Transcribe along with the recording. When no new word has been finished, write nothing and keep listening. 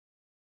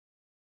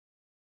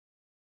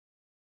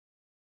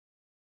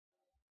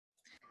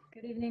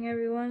Good evening,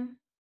 everyone.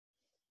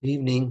 Good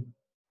evening.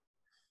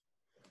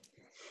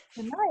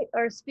 Tonight,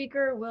 our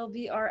speaker will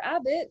be our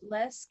abbot,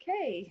 Les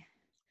Kaye.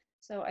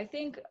 So I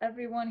think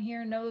everyone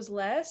here knows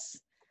Les.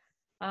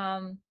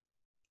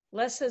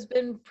 Les has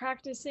been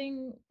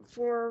practicing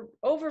for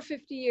over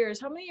 50 years.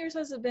 How many years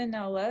has it been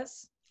now,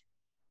 Les?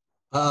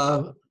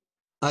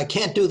 I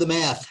can't do the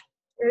math.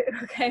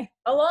 Okay,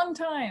 a long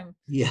time.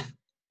 Yeah.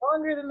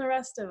 Longer than the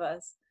rest of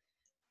us.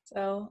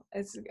 So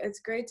it's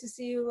great to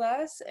see you,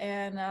 Les,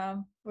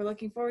 and we're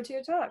looking forward to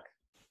your talk.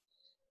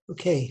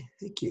 Okay,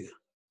 thank you.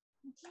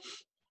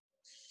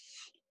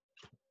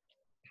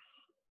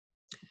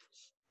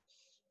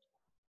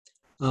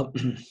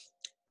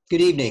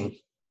 Good evening.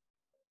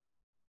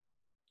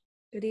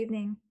 Good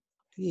evening.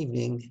 Good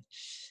evening.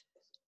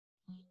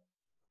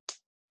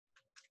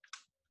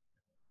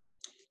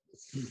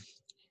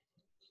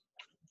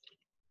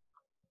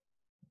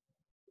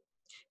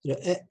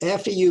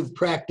 After you've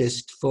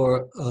practiced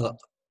for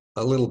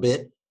a little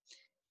bit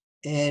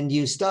and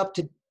you stop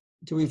to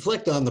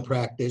reflect on the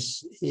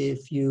practice,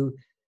 if you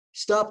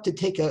stop to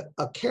take a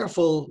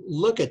careful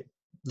look at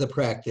the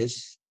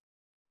practice,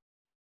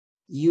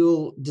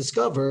 you'll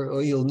discover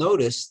or you'll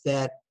notice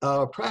that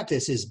our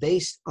practice is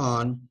based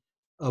on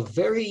a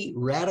very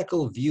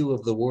radical view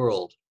of the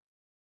world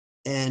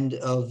and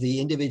of the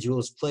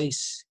individual's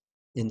place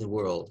in the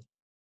world.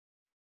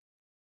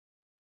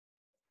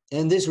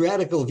 And this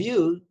radical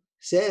view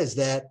says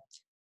that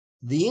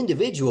the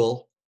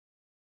individual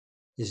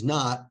is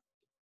not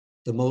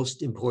the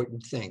most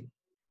important thing.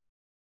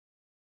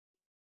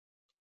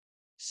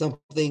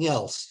 Something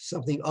else,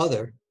 something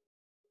other,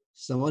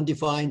 some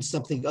undefined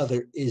something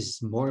other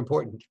is more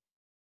important.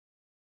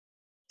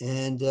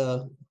 And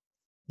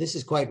this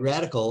is quite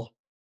radical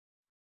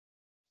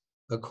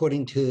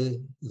according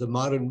to the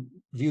modern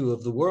view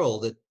of the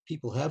world that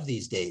people have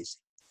these days.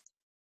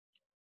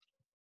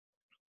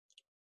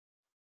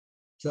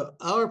 So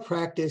our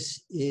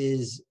practice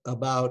is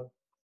about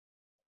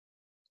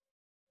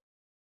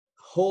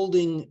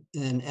holding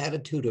an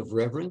attitude of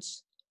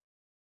reverence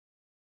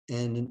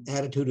and an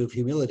attitude of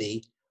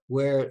humility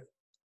where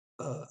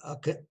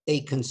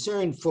a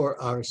concern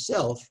for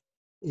ourself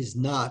is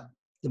not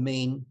the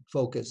main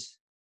focus.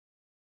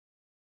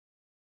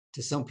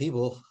 To some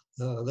people,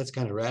 that's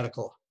kind of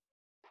radical.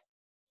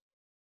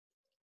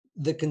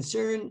 The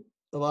concern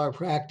of our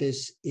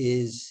practice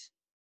is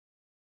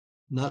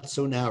not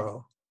so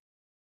narrow.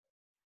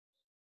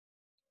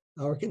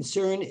 Our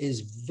concern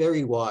is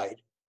very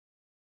wide,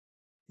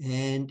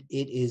 and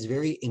it is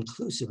very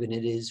inclusive, and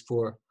it is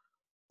for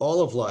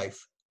all of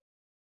life.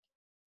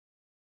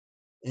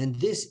 And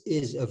this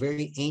is a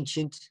very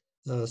ancient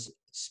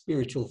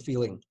spiritual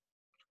feeling.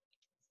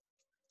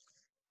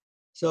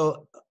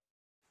 So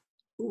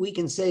we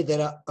can say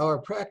that our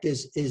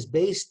practice is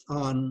based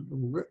on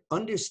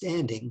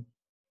understanding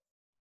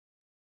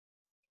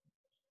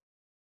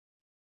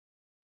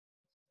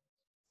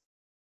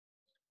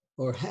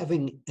or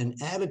having an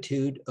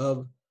attitude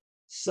of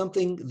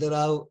something that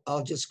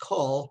I'll just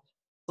call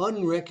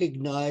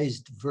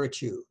unrecognized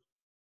virtue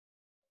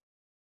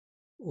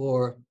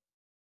or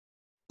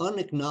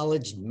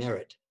unacknowledged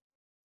merit.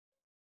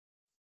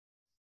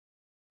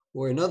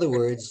 Or in other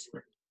words,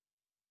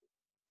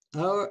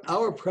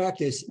 our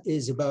practice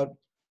is about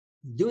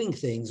doing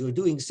things or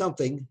doing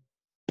something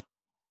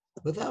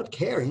without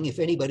caring if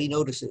anybody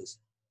notices.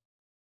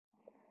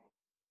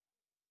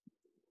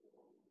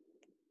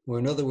 Or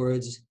in other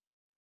words,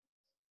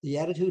 the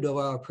attitude of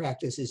our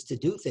practice is to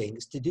do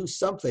things, to do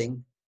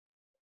something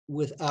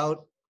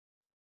without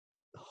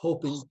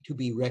hoping to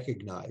be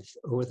recognized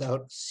or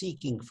without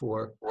seeking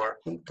for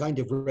some kind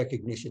of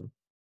recognition.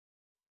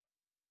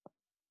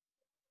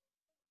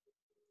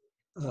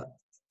 And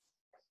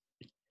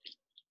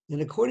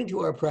according to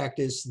our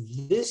practice,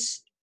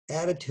 this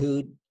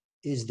attitude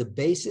is the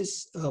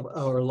basis of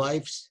our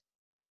life's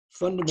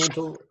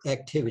fundamental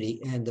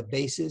activity and the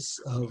basis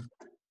of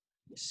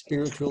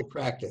spiritual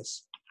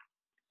practice.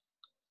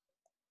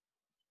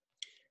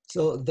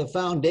 So the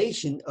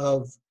foundation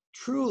of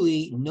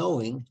truly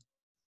knowing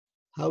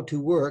how to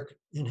work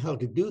and how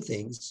to do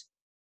things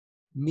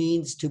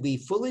means to be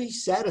fully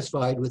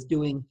satisfied with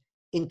doing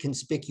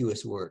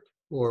inconspicuous work,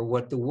 or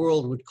what the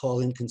world would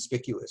call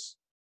inconspicuous.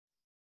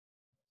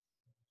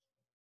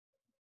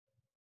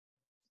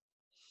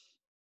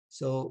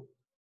 So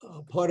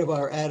part of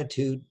our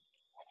attitude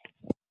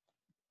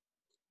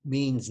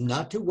means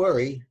not to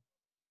worry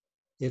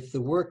if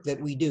the work that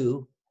we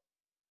do,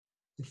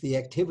 if the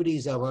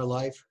activities of our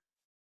life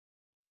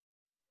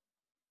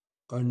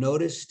are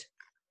noticed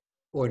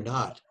or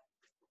not.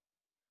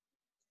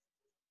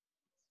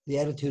 The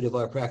attitude of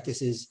our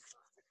practice is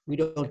we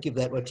don't give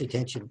that much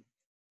attention.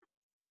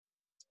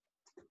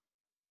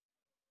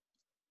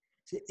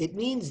 It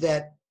means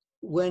that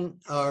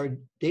when our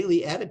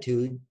daily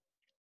attitude,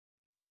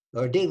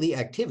 our daily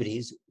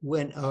activities,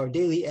 when our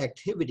daily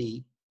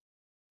activity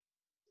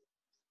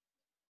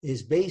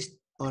is based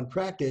on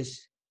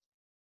practice,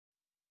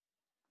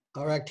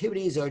 our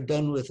activities are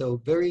done with a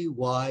very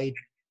wide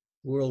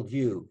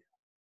worldview.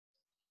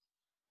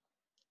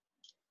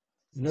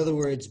 In other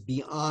words,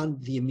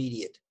 beyond the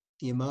immediate,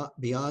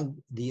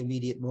 beyond the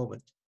immediate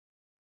moment.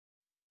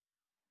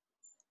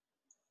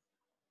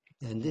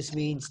 And this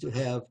means to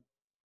have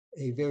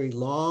a very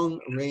long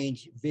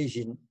range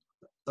vision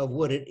of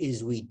what it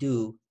is we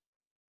do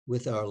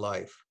with our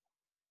life.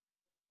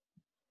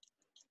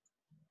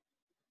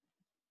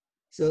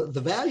 So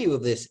the value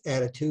of this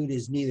attitude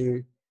is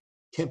neither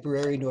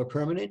temporary nor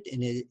permanent,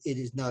 and it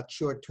is not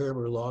short-term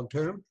or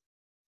long-term.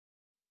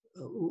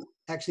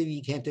 Actually,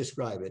 you can't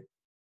describe it.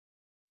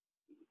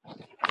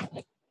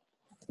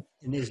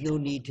 And there's no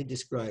need to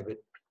describe it.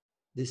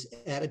 This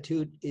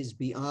attitude is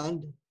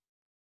beyond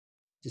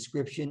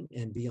description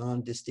and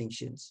beyond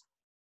distinctions.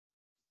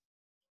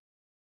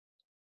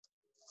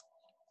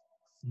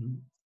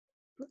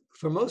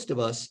 For most of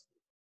us,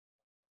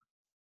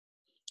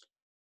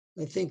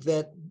 I think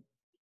that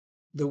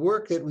the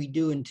work that we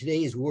do in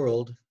today's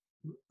world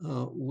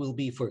will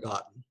be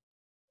forgotten,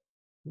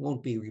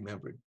 won't be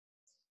remembered.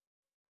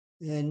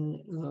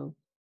 And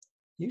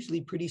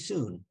usually pretty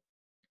soon.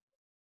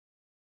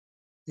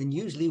 And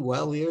usually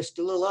while we are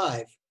still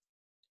alive,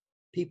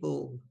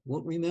 people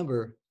won't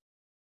remember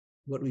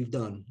what we've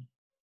done.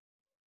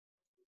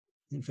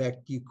 In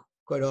fact, you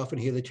quite often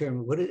hear the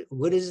term,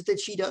 what is it that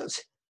she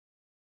does?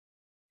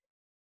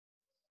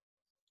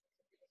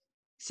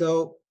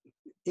 So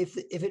if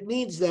it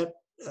means that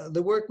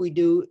the work we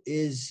do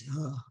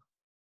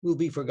will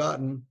be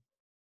forgotten,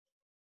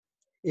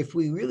 if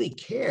we really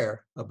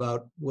care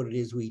about what it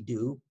is we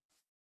do,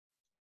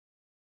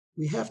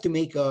 we have to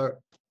make our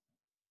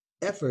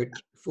effort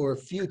for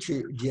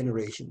future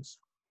generations.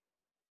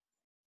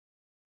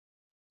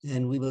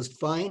 And we must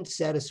find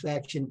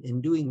satisfaction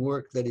in doing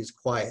work that is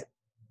quiet,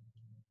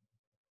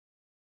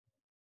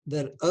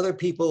 that other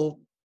people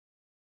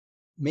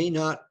may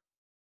not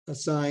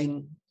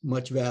assign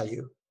much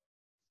value.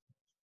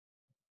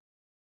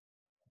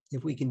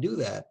 If we can do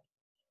that,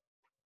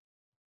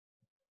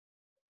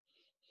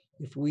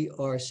 if we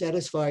are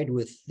satisfied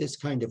with this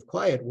kind of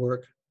quiet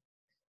work,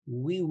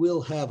 we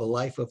will have a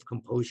life of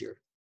composure.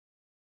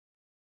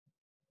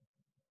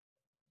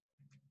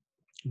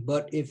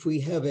 But if we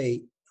have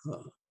a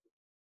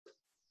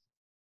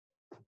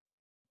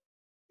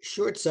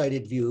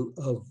short-sighted view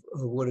of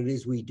what it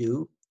is we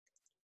do,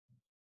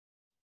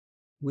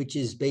 which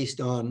is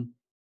based on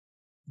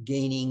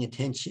gaining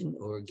attention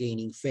or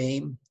gaining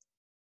fame,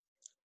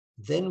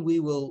 then we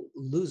will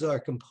lose our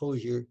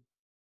composure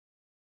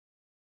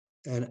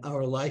and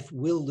our life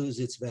will lose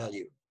its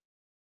value.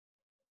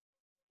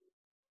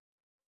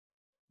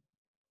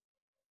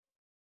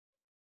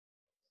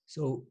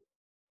 So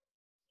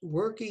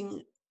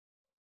working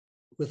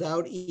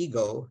without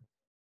ego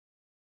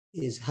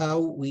is how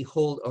we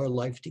hold our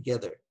life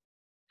together,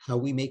 how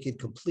we make it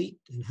complete,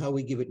 and how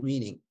we give it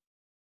meaning.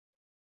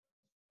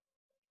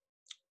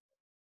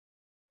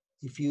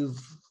 If you've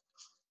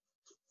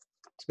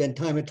spent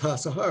time at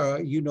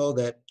Tassajara, you know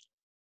that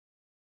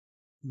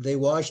they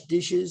wash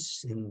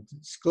dishes and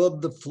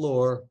scrub the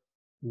floor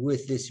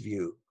with this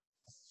view.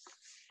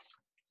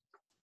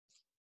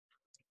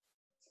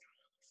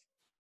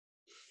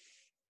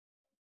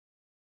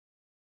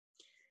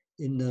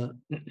 In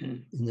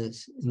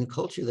the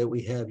culture that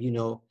we have, you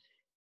know,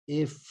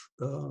 if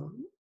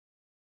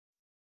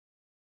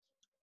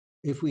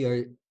we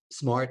are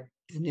smart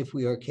and if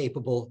we are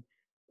capable,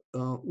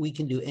 we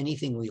can do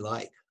anything we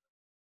like.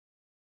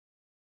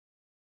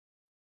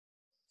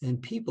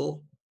 And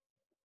people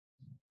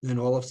and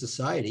all of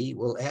society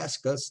will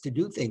ask us to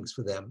do things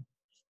for them.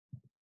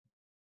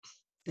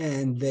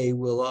 And they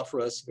will offer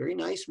us very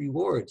nice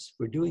rewards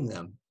for doing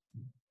them.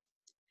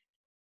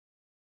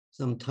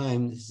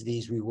 Sometimes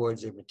these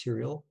rewards are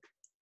material,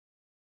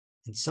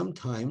 and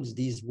sometimes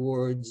these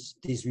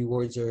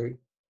rewards are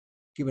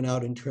given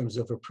out in terms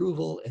of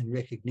approval and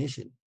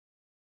recognition.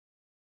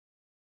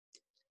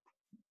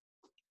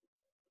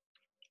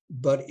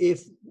 But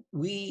if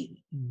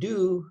we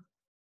do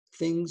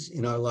things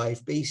in our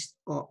life based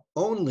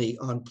only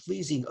on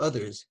pleasing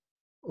others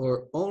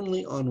or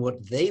only on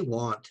what they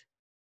want,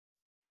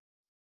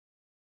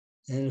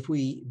 and if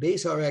we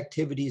base our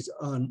activities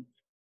on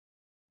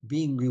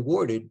being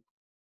rewarded,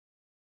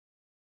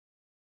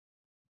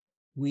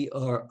 we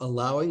are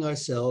allowing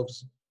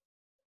ourselves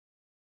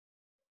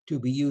to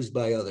be used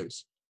by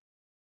others.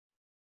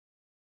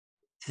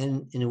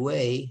 And in a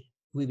way,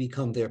 we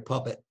become their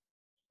puppet,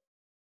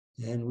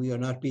 and we are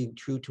not being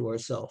true to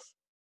ourselves.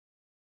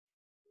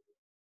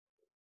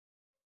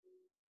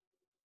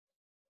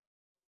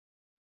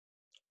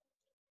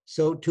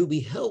 So to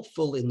be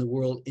helpful in the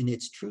world in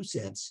its true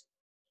sense,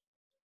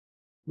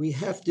 we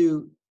have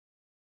to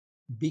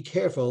be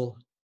careful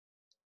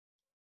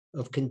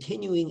of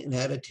continuing an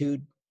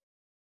attitude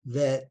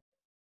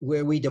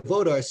where we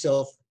devote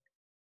ourselves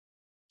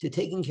to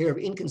taking care of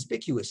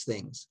inconspicuous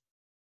things.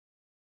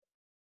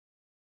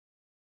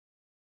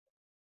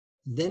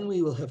 Then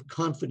we will have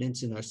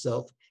confidence in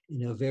ourselves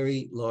in a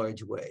very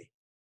large way.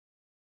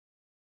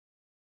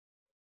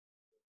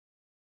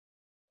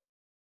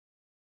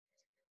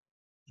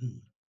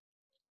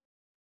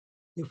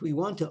 If we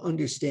want to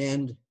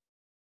understand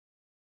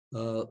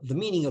the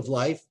meaning of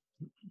life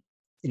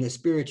in a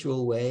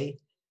spiritual way,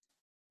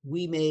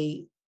 we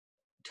may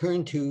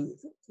turn to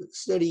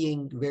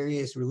studying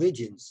various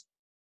religions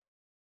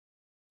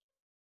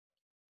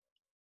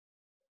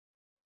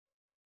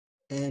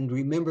and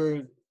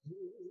remember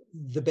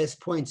the best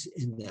points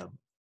in them,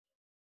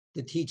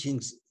 the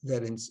teachings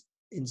that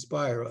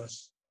inspire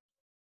us.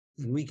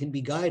 And we can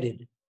be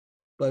guided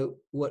by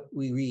what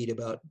we read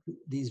about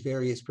these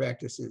various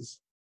practices.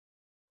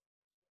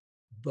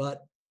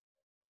 But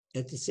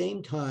at the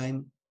same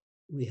time,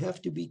 we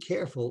have to be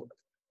careful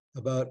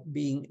about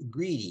being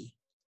greedy,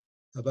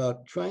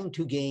 about trying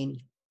to gain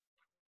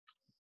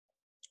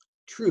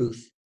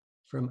truth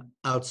from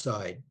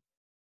outside,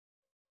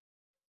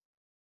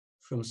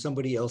 from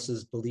somebody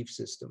else's belief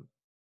system.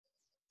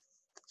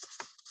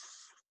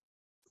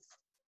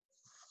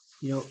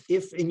 You know,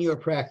 if in your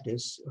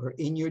practice or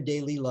in your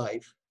daily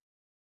life,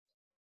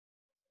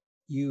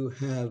 you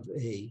have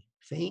a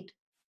faint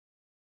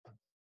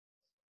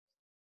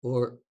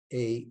or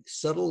a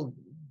subtle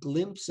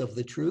glimpse of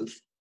the truth,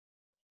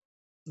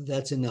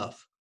 that's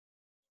enough.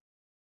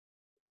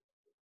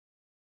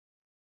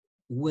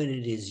 When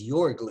it is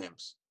your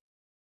glimpse,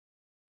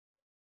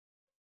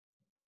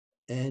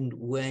 and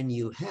when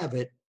you have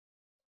it,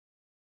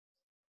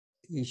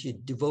 you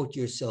should devote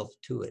yourself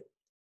to it.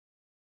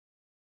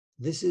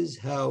 This is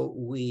how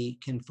we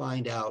can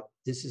find out,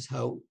 this is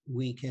how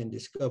we can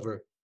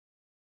discover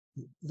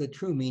the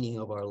true meaning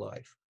of our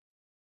life.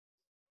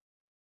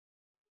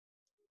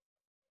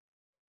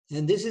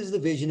 And this is the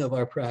vision of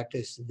our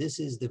practice. This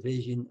is the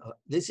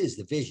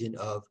vision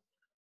of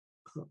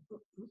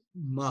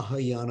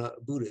Mahayana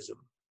Buddhism.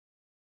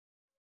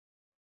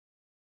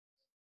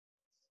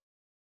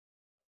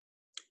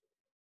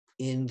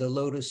 In the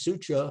Lotus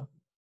Sutra,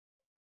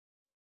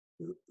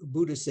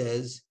 Buddha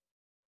says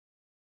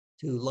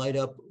to light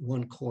up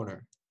one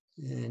corner.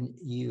 And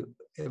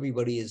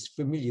everybody is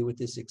familiar with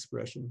this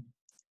expression,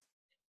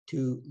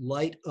 to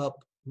light up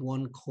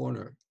one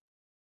corner,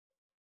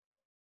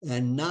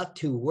 and not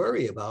to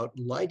worry about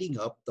lighting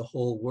up the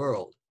whole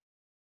world,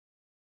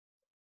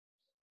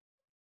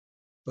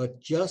 but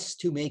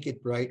just to make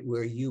it bright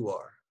where you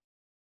are.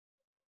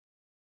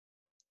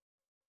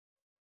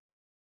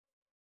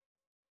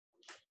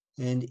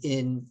 And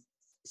in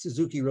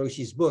Suzuki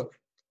Roshi's book,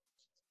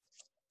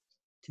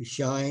 To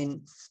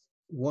Shine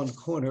One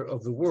Corner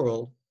of the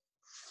World,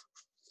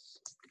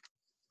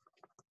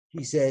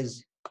 he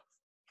says,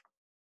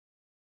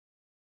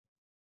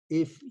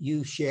 if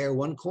you share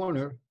one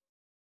corner,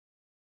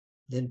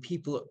 then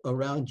people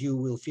around you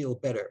will feel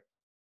better.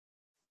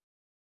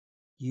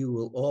 You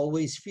will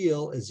always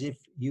feel as if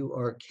you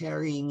are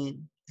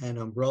carrying an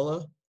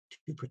umbrella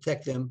to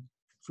protect them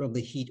from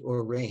the heat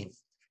or rain.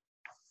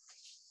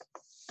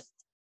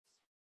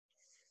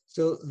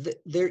 So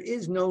there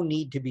is no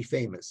need to be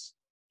famous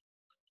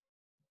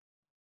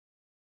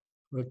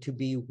or to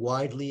be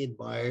widely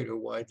admired or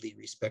widely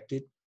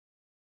respected.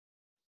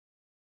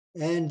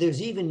 And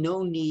there's even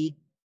no need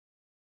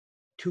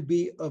to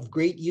be of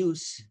great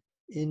use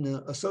in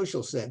a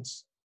social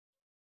sense.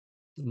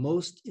 The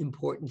most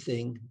important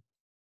thing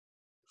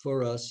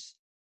for us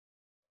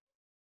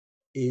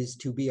is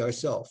to be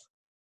ourselves.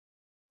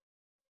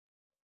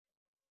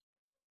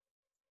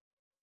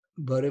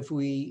 But if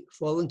we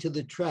fall into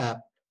the trap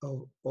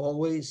of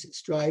always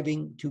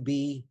striving to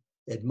be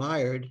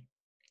admired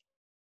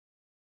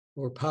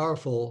or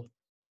powerful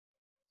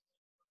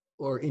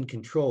or in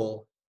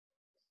control,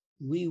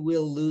 we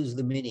will lose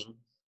the meaning.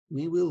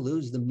 We will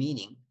lose the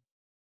meaning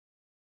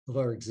of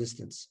our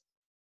existence.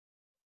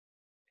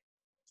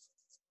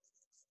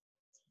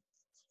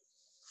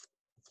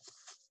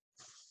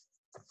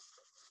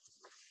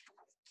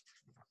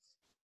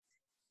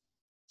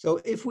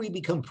 So if we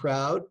become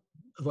proud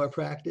of our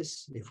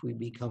practice, if we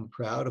become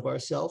proud of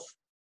ourselves,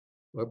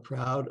 or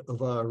proud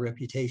of our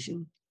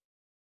reputation,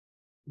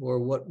 or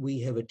what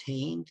we have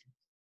attained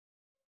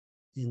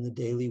in the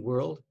daily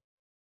world,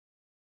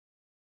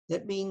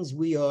 that means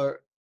we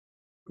are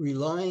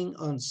relying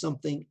on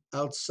something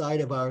outside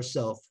of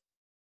ourselves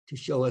to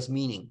show us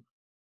meaning.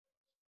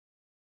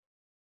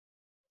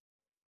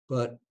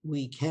 But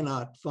we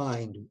cannot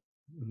find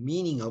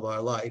meaning of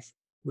our life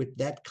with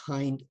that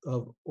kind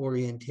of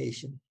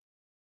orientation.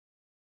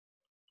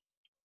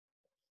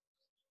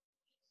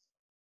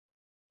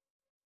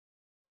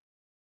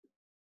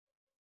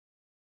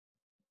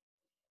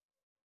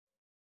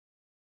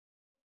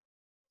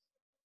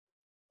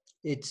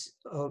 It's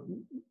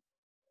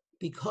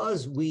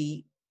because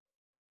we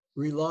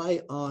rely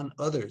on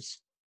others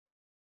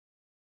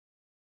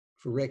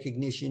for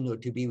recognition or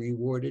to be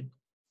rewarded.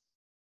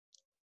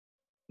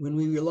 When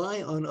we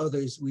rely on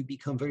others, we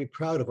become very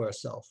proud of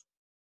ourselves.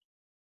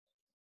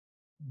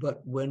 But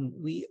when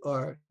we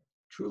are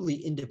truly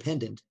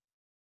independent,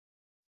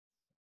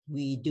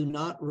 we do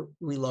not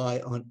rely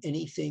on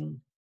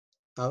anything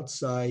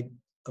outside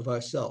of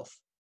ourselves.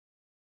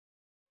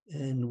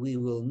 And we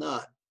will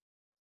not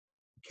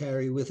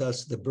carry with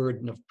us the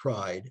burden of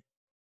pride.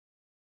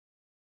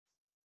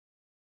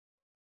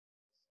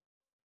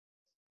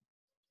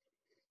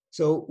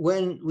 So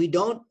when we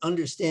don't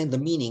understand the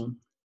meaning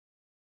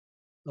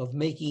of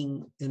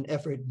making an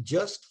effort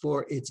just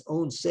for its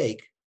own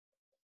sake,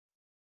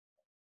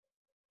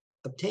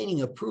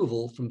 obtaining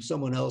approval from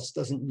someone else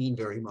doesn't mean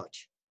very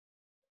much.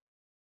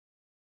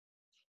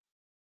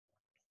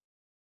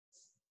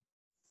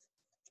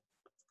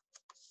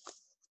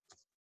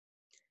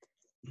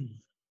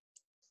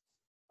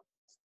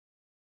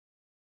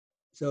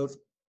 So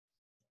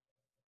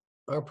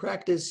our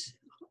practice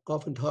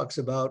often talks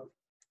about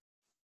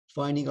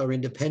finding our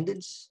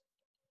independence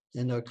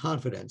and our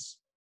confidence.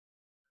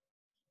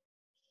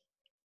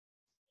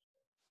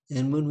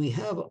 And when we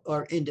have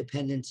our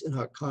independence and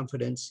our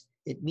confidence,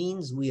 it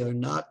means we are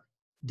not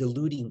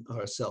deluding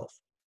ourselves,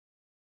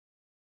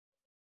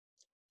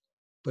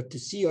 but to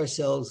see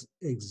ourselves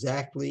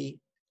exactly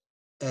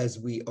as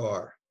we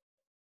are.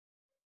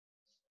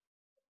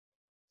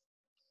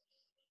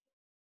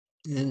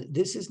 And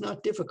this is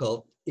not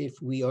difficult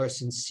if we are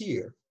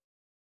sincere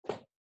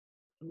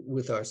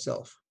with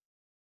ourselves.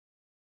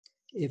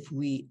 If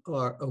we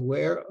are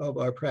aware of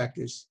our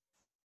practice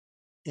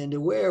and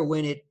aware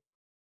when it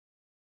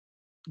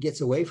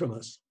gets away from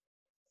us,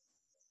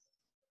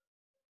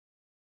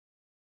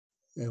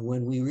 and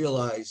when we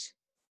realize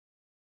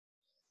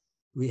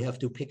we have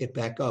to pick it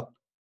back up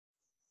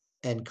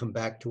and come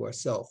back to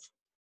ourselves.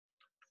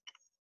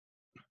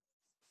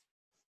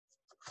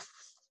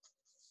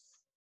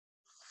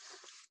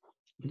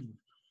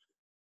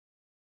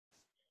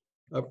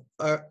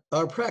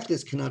 Our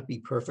practice cannot be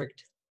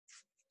perfect,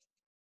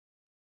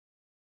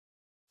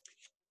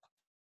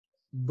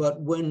 but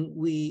when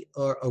we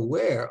are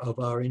aware of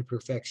our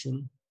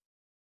imperfection,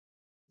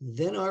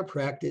 then our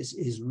practice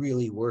is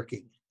really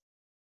working.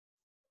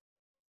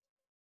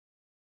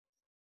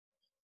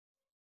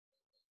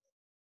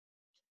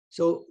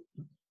 So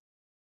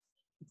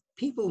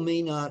people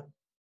may not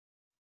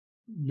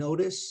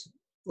notice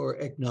or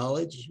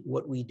acknowledge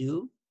what we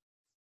do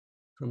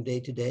from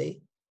day to day,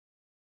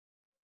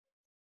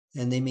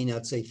 and they may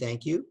not say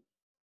thank you,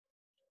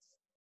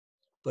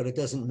 but it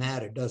doesn't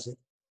matter, does it?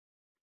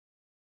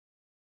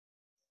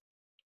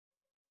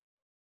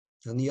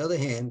 On the other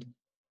hand,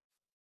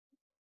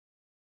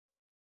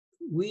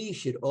 we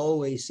should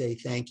always say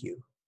thank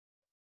you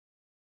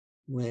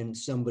when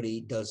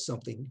somebody does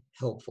something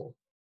helpful.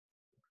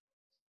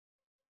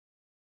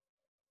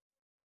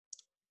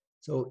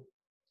 So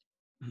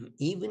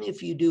even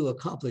if you do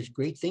accomplish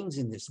great things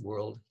in this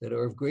world that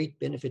are of great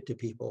benefit to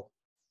people,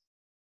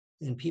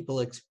 and people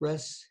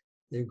express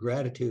their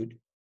gratitude,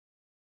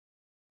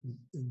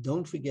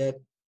 don't forget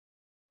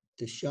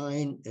to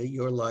shine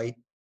your light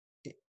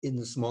in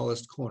the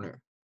smallest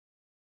corner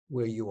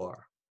where you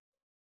are.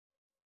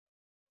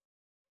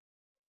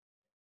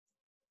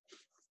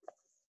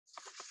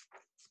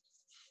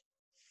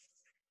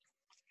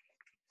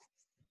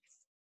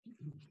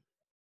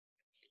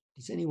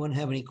 Does anyone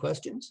have any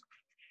questions?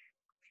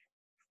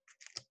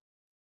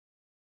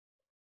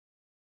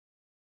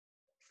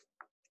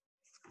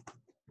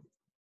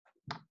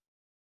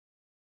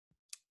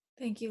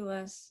 Thank you,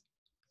 Les.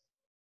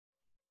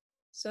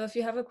 So if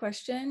you have a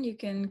question, you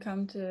can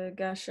come to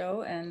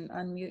Gasho and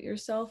unmute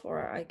yourself,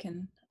 or I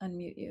can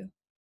unmute you.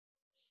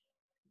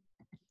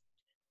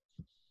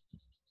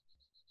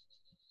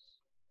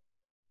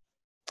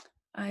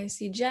 I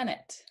see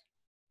Janet.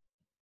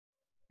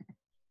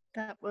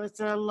 That was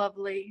a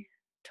lovely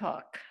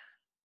talk.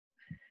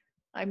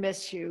 I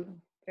miss you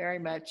very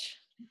much.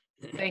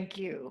 Thank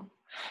you.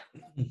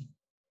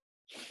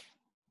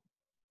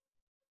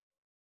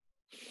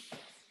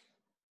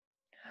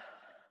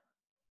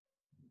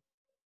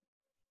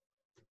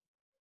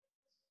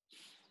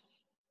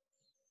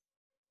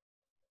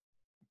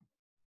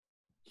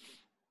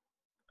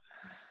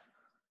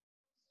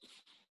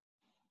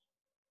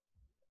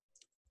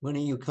 When are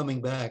you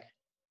coming back?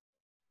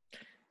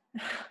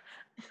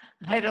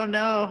 I don't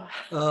know.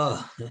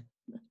 Oh,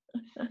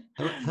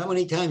 how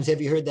many times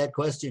have you heard that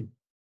question?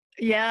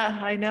 Yeah,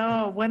 I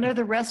know. When are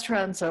the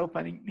restaurants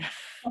opening?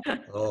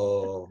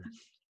 Oh,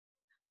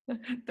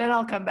 Then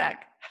I'll come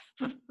back.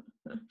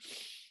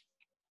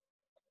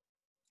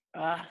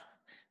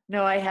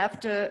 No, I have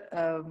to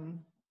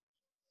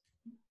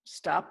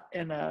stop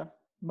in a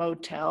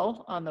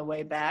motel on the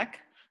way back,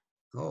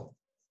 oh,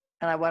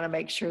 and I want to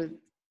make sure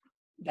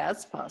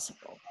that's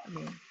possible. I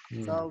mean,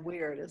 it's all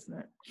weird, isn't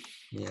it?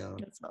 yeah.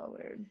 It's all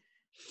weird.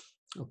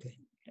 Okay.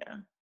 Yeah.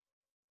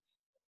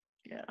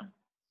 Yeah.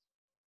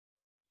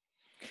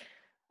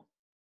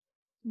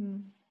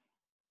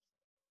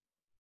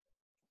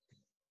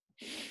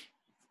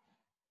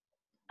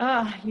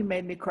 Ah, you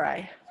made me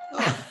cry.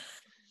 Oh.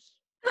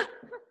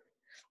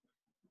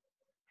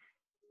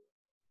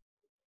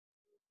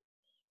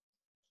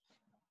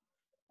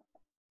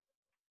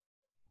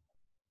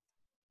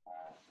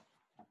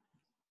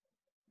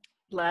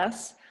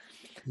 Les,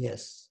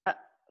 Yes.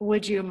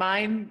 would you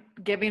mind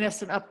giving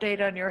us an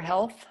update on your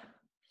health?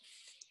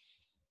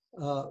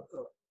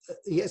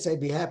 Yes, I'd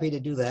be happy to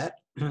do that.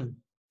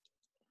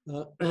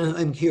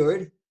 I'm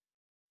cured.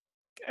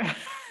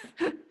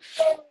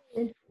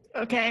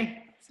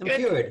 Okay. I'm Good.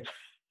 cured.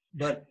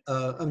 but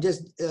I'm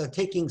just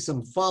taking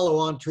some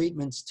follow-on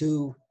treatments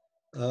to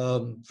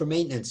for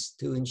maintenance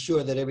to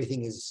ensure that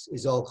everything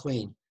is all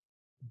clean.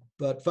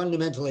 But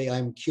fundamentally,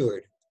 I'm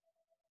cured,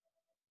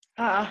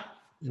 Ah,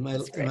 and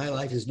that's great. my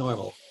life is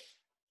normal.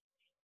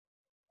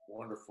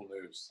 Wonderful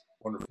news.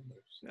 Wonderful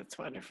news. That's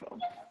wonderful.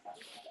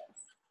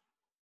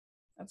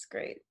 That's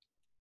great.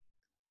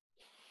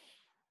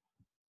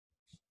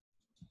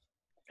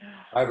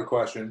 I have a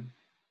question.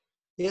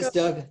 Yes,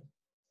 Doug.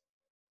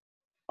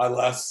 Hi,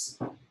 Les.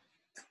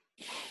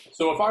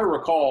 So if I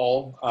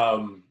recall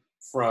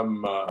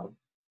from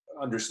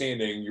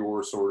understanding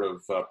your sort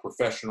of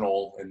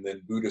professional and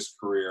then Buddhist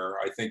career,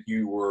 I think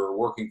you were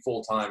working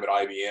full-time at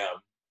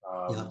IBM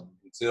Yeah.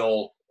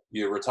 until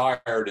you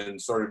retired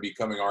and started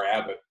becoming our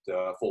abbot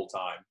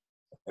full-time,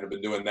 and have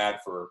been doing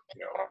that for,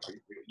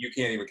 you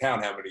can't even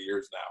count how many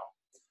years now.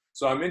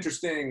 So I'm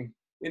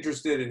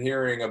interested in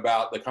hearing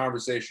about the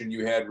conversation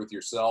you had with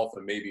yourself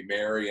and maybe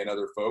Mary and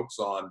other folks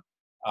on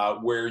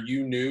where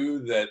you knew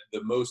that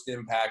the most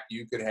impact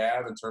you could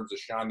have in terms of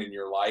shining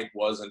your light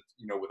wasn't,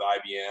 with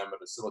IBM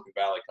and a Silicon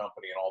Valley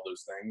company and all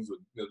those things.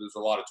 There's a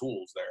lot of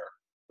tools there,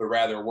 but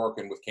rather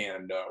working with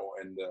Kannon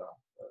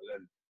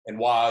and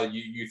why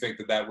you think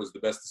that was the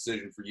best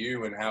decision for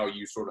you and how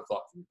you sort of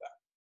thought through that.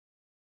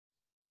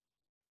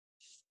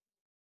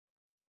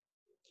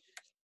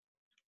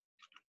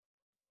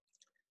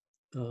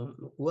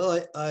 Well,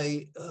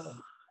 I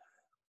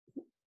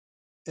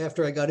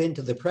after I got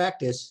into the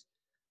practice,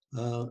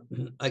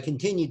 I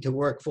continued to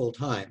work full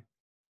time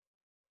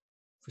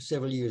for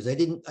several years. I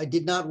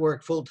did not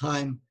work full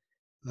time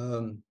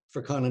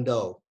for Kannon.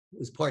 It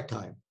was part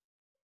time.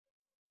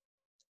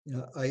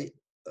 I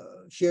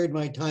shared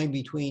my time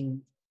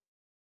between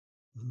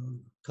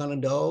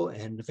Kannon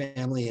and the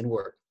family and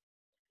work.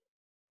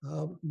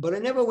 But I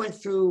never went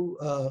through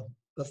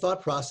a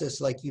thought process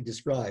like you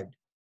described.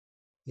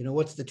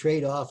 What's the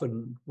trade-off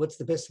and what's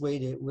the best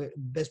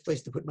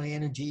place to put my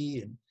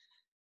energy? And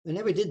I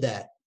never did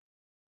that.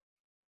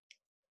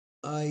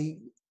 I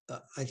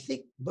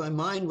think my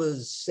mind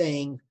was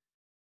saying,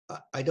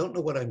 I don't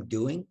know what I'm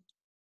doing.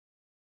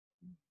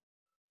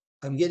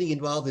 I'm getting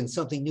involved in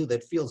something new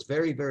that feels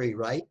very, very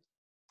right.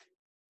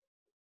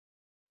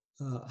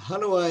 How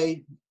do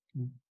I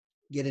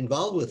get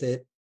involved with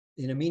it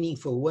in a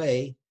meaningful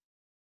way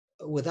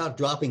without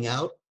dropping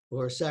out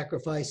or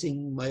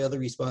sacrificing my other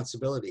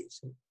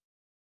responsibilities?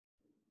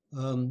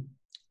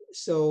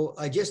 So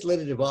I just let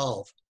it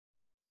evolve.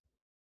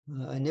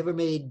 I never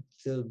made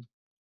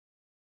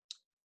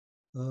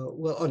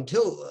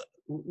until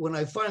when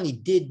I finally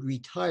did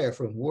retire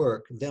from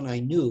work, then I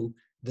knew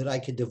that I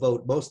could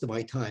devote most of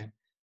my time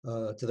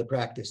to the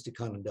practice, to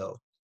Kannon.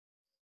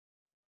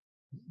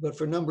 But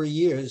for a number of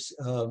years,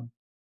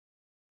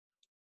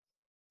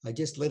 I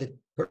just let it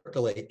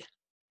percolate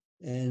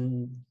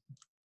and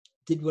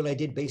did what I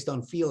did based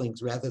on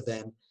feelings rather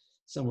than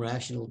some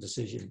rational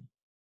decision.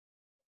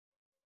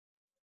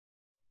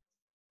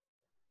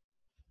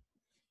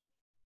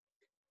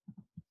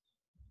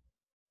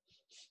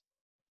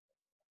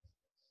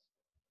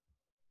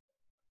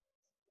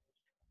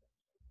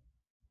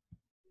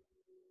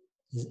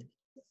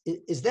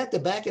 Is that the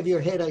back of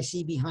your head I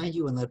see behind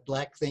you in that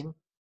black thing?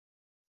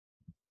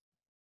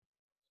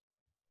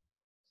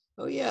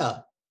 Oh, yeah.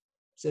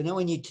 So now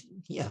it's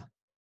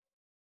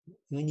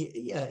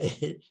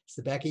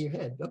the back of your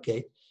head.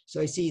 Okay.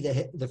 So I see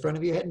the front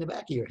of your head and the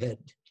back of your head.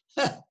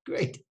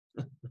 Great.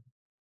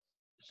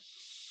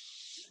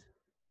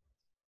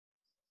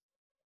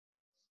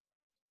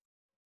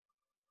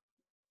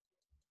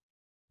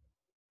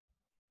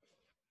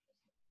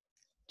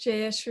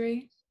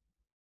 Jayashri.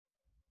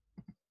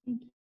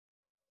 Thank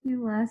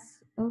you, Les.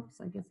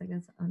 Oops, I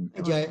guess I'm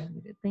Hi, Jaya.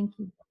 unmuted. Thank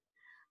you.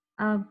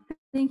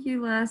 Thank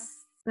you,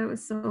 Les. That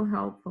was so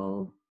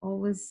helpful.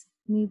 Always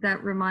need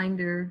that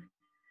reminder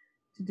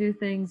to do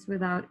things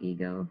without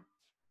ego.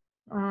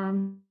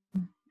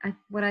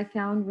 What I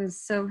found was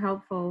so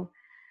helpful.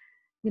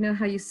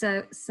 How you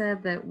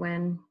said that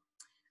when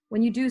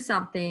you do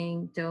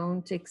something,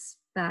 don't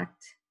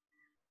expect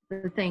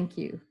the thank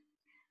you.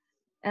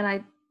 And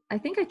I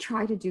think I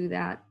try to do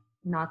that,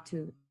 not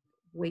to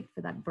wait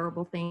for that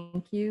verbal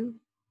thank you.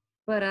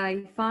 But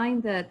I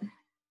find that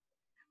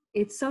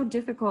it's so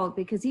difficult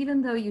because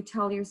even though you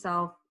tell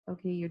yourself,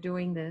 okay, you're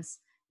doing this,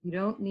 you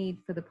don't need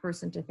for the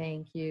person to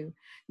thank you,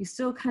 you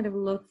still kind of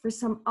look for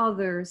some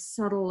other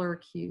subtler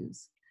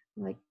cues,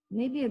 like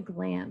maybe a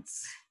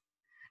glance,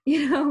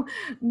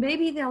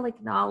 maybe they'll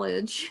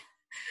acknowledge.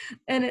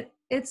 And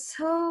it's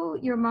so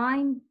your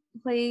mind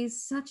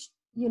plays such,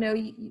 you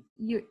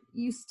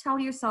tell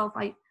yourself,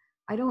 I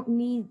don't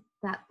need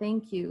that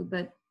thank you,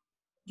 but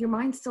your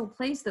mind still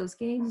plays those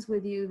games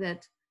with you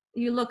that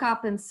you look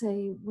up and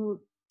say,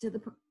 well,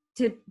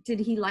 did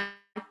he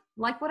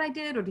like what I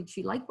did, or did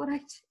she like what I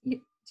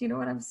did? Do you know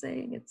what I'm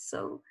saying? It's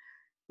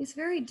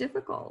very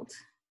difficult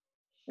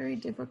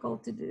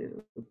to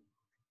do,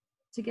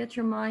 to get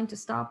your mind to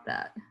stop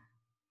that.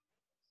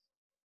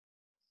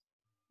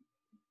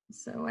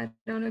 So I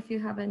don't know if you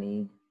have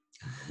any,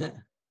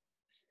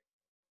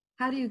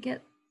 how do you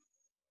get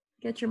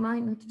get your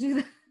mind not to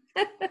do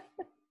that.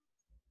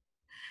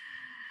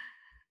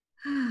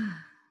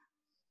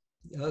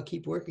 I'll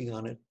keep working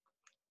on it.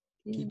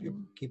 Yeah.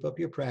 Keep up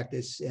your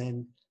practice,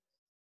 and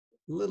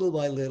little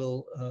by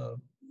little,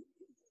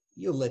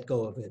 you'll let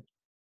go of it.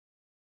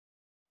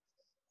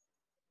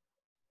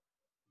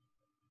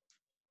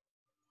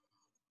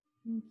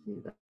 Thank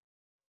you.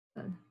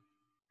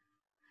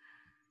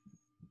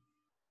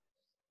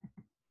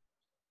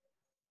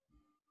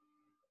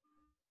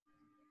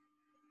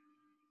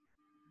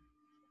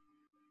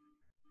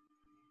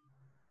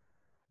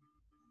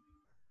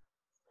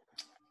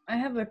 I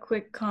have a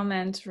quick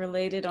comment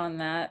related on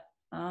that,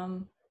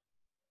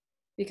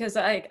 because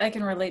I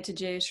can relate to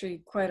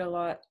Jayashri quite a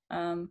lot,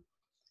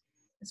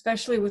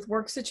 especially with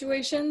work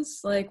situations,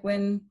 like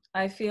when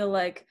I feel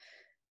like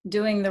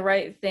doing the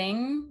right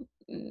thing,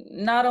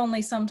 not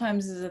only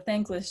sometimes is a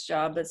thankless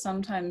job, but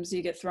sometimes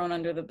you get thrown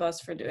under the bus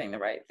for doing the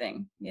right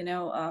thing. You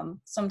know,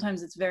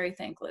 sometimes it's very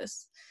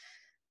thankless.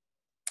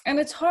 And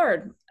it's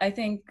hard. I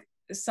think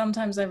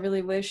sometimes I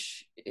really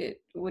wish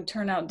it would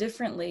turn out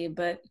differently,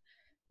 but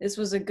this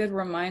was a good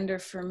reminder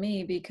for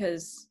me,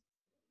 because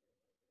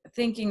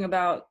thinking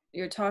about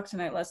your talk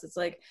tonight, Les, it's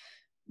like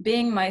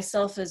being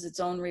myself is its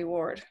own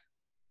reward.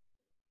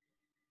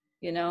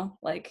 You know,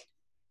 like,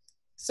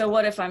 so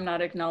what if I'm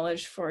not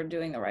acknowledged for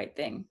doing the right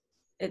thing?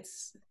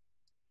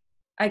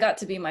 I got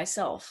to be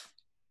myself,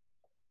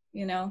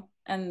 you know,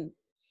 and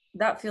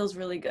that feels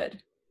really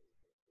good.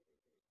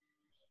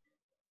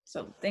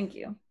 So thank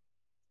you.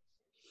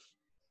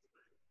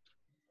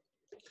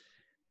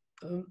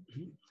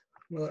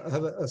 Well, I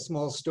have a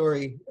small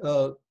story.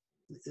 The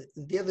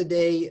other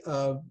day,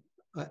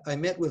 I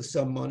met with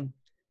someone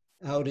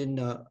out in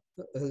a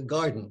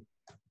garden.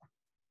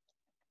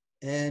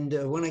 And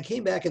when I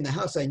came back in the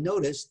house, I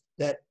noticed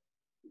that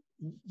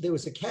there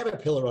was a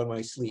caterpillar on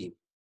my sleeve.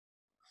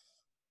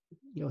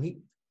 You know,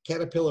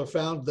 caterpillar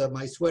found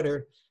my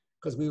sweater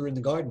because we were in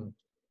the garden.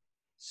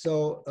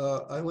 So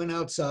I went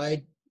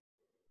outside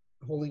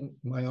holding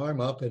my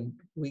arm up, and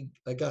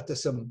I got to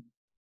some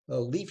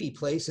leafy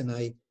place, and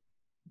I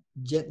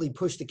gently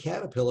pushed the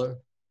caterpillar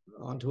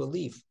onto a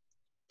leaf.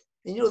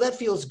 And you know, that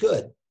feels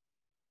good.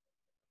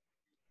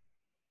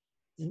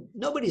 And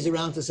nobody's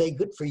around to say,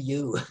 good for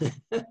you.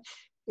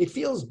 It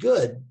feels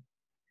good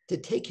to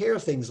take care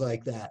of things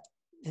like that,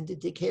 and to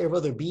take care of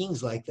other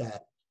beings like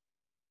that.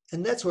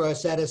 And that's where our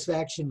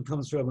satisfaction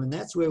comes from, and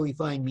that's where we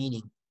find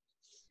meaning.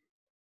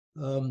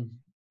 And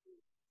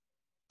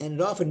it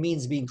often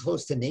means being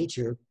close to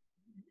nature,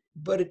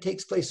 but it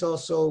takes place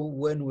also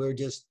when we're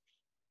just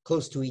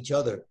close to each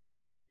other.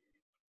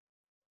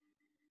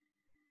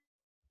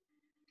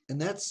 And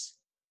that's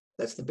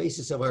the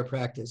basis of our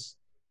practice.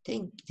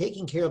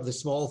 Taking care of the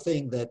small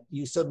thing that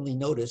you suddenly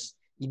notice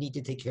you need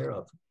to take care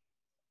of.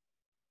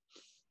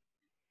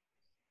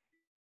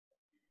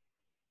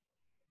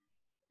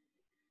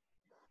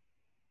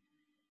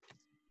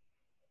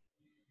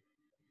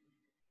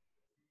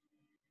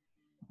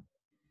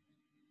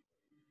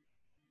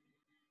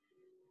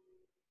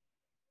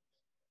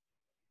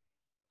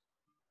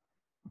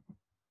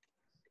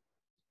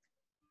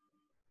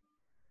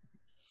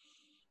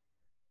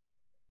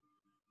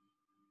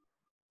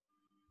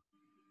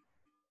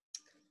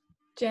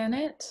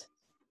 Janet?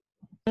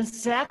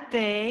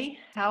 Giuseppe,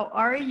 how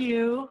are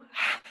you?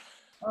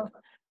 Oh.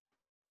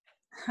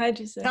 Hi,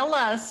 Giuseppe. Tell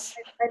us.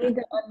 I need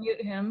to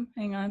unmute him.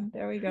 Hang on.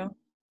 There we go.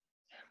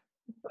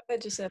 Go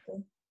ahead,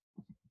 Giuseppe.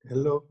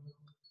 Hello.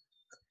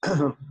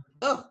 Oh,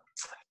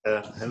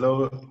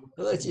 Hello,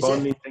 hello, Giuseppe.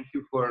 Bonnie. Thank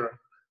you for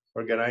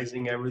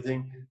organizing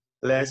everything.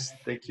 Les,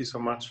 thank you so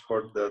much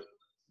for the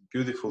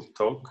beautiful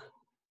talk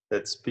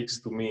that speaks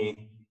to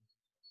me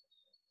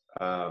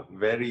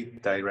very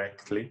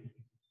directly.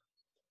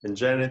 And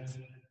Janet,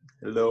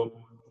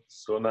 hello.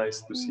 So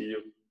nice to see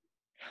you.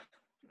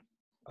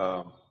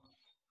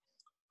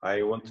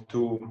 I want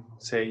to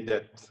say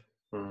that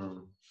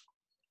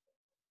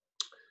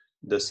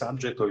the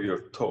subject of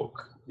your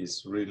talk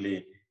is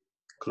really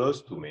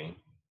close to me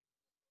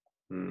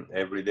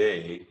every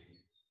day.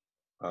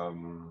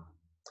 And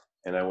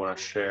I want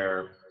to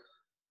share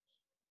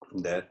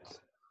that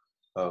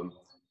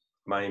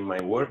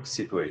my work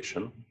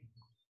situation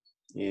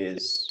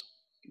is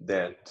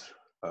that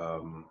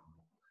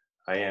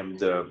I am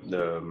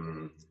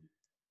the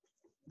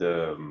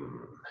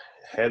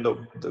head of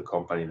the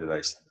company that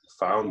I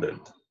founded.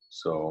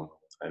 So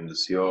I'm the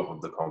CEO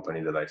of the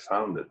company that I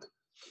founded,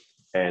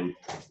 and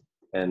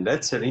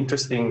that's an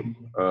interesting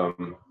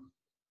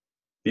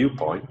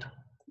viewpoint,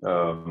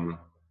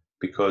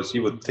 because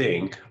you would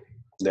think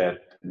that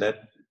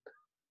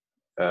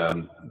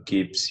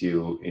gives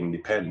you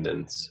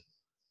independence.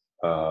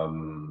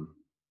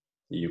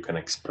 You can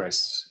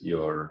express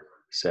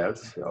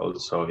yourself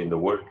also in the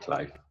work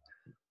life.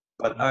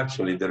 But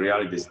actually, the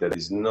reality is that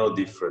it's no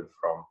different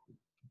from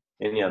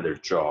any other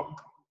job.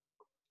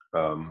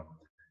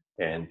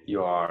 And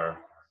you are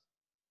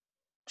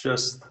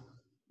just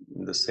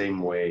the same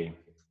way,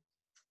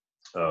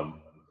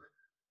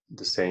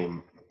 the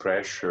same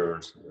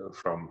pressures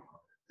from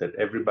that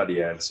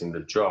everybody else in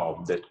the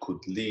job that could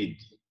lead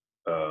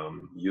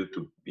you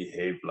to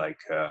behave like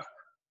a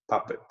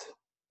puppet.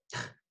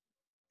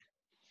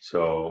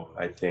 So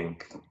I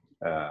think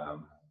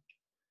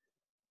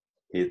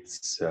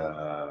it's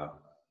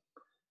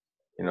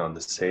you know,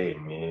 the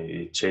same.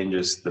 It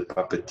changes the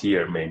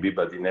puppeteer maybe,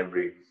 but in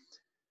every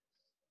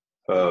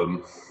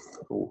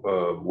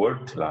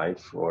work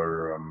life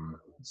or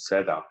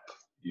setup,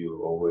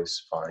 you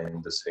always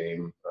find the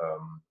same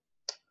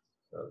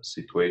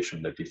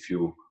situation, that if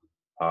you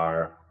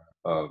are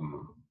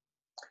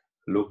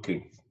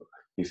looking,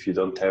 if you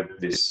don't have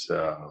this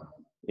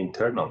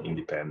internal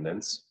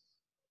independence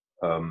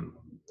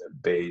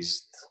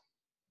based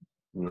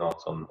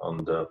not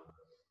on the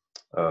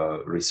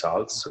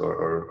results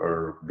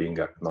or being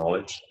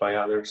acknowledged by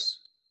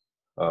others,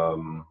 I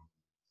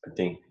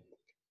think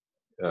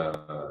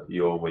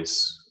you're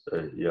always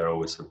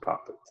a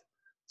puppet.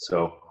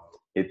 So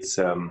it's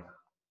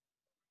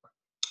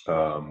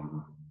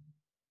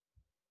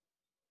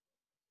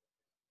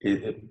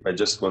I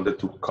just wanted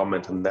to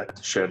comment on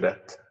that, share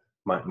that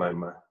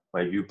my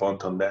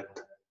viewpoint on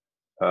that.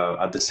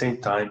 At the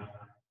same time,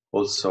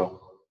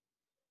 also,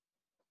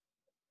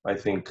 I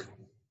think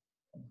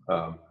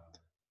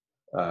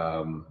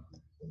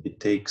it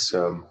takes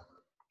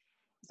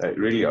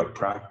really our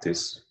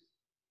practice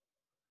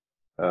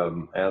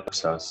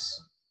helps us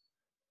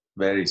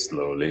very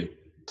slowly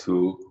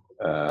to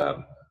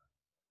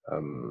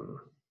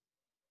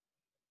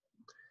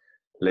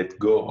let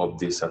go of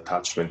this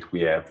attachment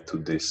we have to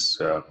this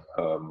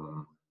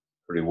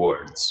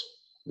rewards,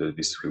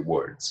 these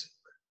rewards.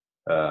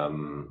 A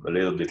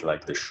little bit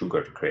like the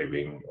sugar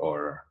craving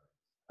or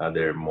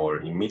other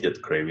more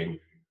immediate craving.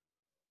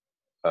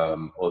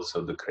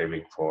 Also the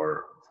craving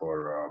for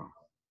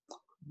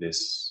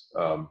this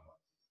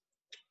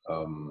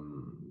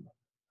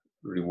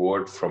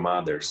reward from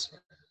others,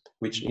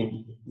 which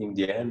in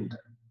the end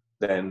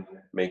then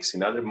makes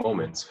in other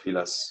moments feel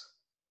us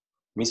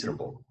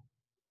miserable.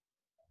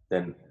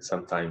 Then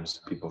sometimes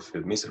people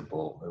feel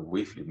miserable,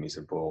 we feel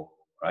miserable,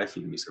 I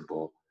feel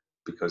miserable,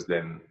 because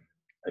then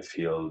I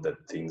feel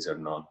that things are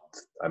not,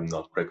 I'm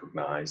not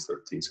recognized,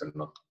 or things are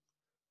not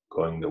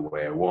going the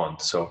way I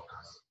want. So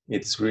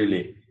it's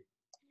really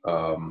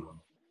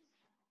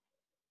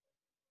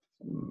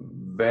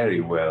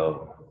very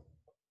well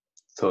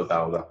thought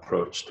out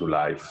approach to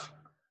life,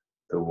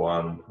 the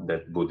one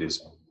that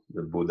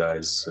the Buddha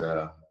is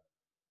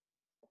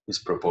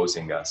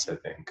proposing us, I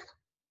think,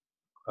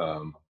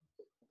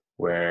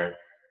 where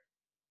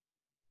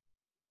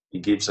he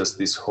gives us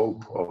this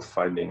hope of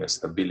finding a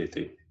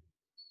stability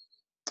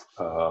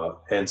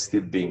and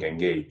still being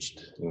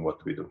engaged in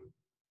what we do.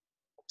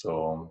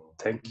 So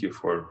thank you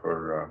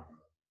for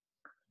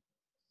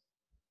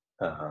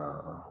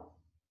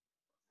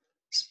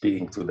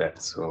speaking to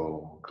that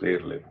so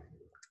clearly,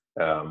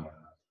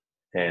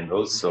 and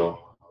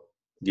also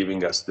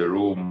giving us the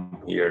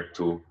room here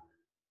to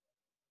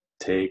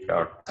take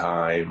our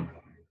time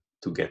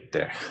to get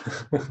there.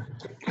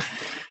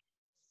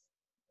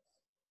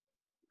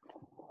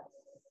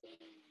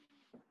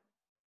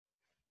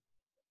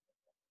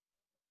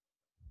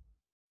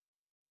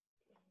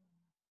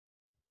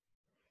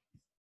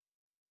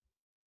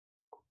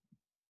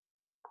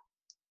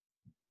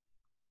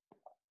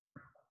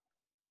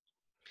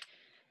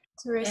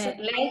 Teresa?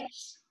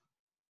 Les,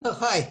 Oh,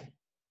 hi.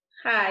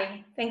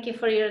 hi. Thank you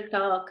for your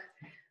talk.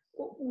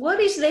 What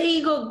is the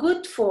ego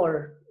good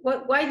for?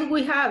 Why do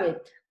we have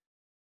it?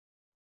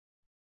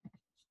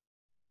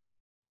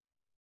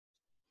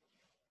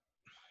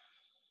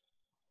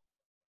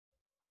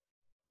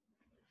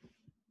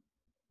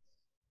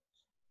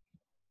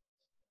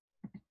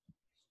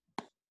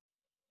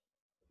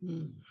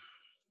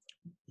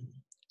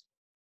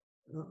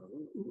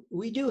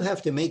 We do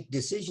have to make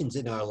decisions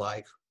in our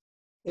life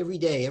every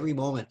day, every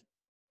moment.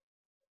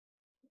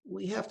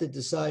 We have to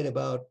decide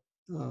about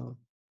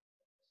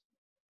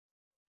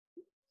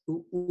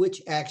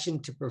which action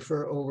to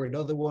prefer over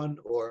another one,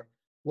 or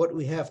what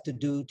we have to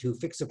do to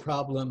fix a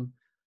problem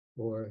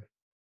or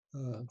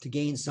to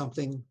gain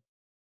something.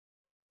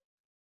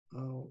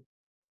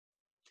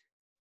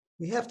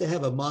 We have to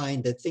have a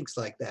mind that thinks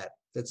like that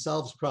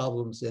solves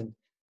problems and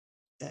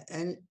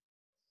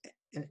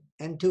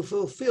to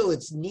fulfill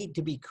its need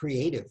to be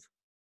creative.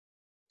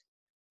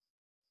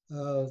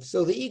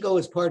 So the ego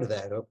is part of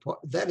that, or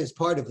that is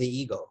part of the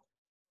ego.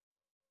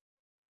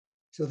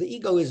 So the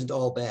ego isn't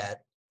all bad.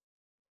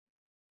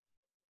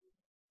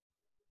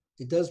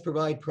 It does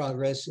provide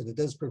progress, and it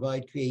does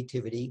provide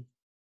creativity,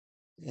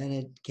 and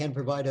it can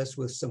provide us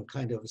with some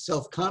kind of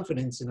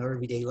self-confidence in our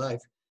everyday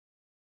life.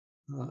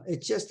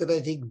 It's just that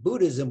I think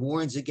Buddhism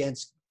warns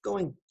against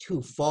going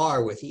too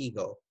far with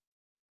ego,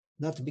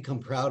 not to become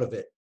proud of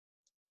it.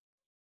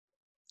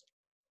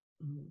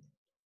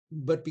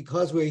 But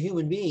because we're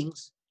human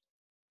beings,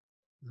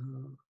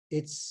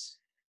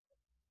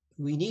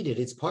 we need it.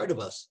 It's part of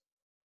us.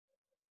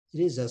 It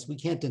is us. We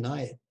can't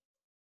deny it.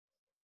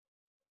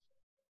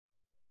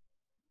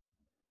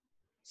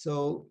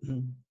 So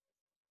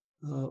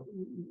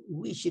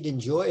we should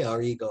enjoy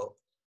our ego,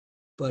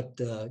 but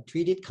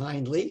treat it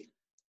kindly,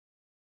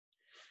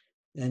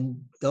 and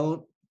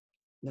don't,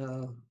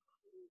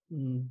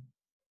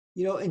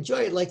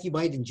 enjoy it like you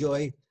might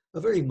enjoy a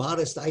very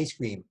modest ice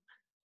cream.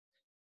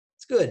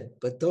 It's good,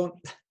 but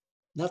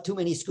not too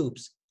many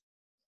scoops.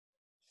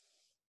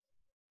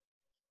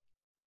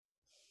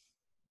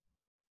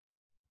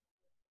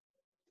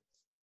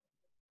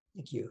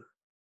 Thank you.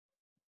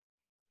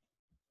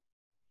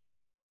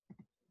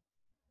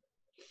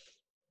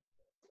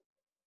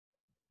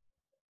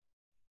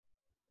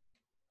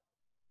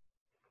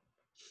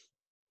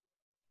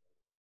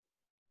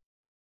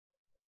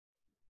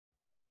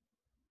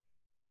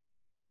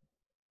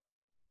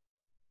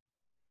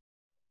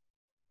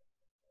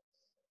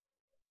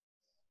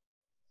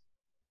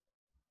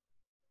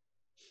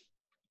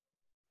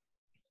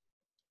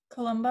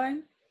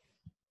 Columbine?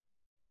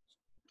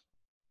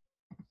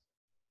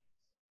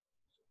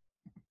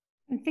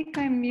 I think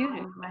I'm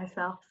muted.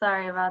 Myself.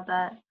 Sorry about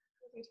that.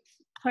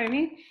 Pardon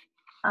me?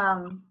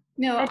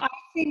 No,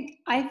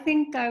 I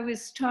think I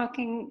was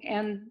talking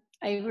and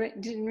I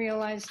didn't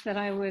realize that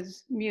I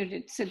was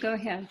muted. So go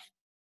ahead.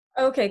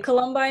 Okay,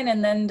 Columbine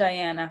and then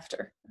Diane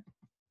after.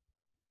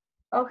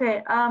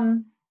 Okay.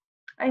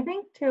 I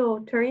think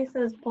to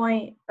Teresa's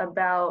point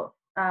about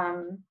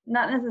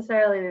not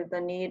necessarily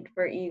the need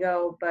for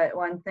ego, but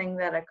one thing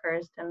that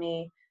occurs to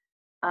me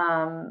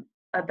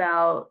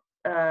about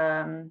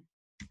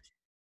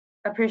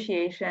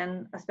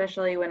appreciation,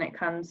 especially when it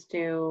comes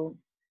to,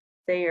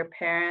 say, your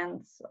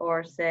parents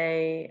or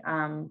say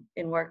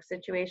in work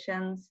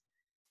situations.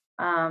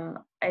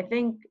 I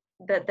think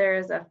that there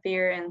is a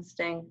fear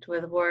instinct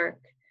with work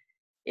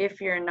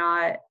if you're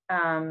not,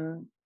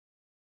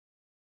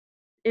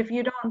 if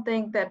you don't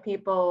think that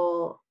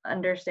people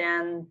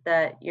understand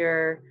that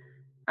you're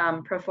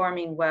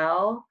performing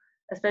well,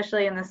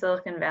 especially in the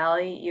Silicon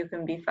Valley, you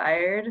can be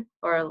fired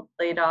or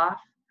laid off.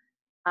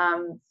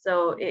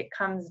 So it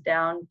comes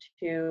down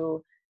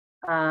to,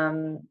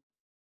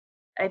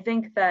 I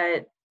think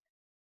that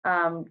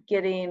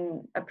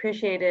getting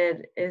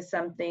appreciated is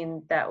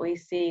something that we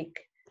seek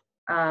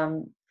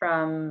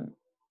from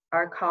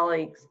our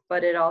colleagues,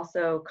 but it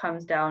also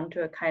comes down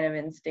to a kind of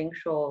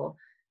instinctual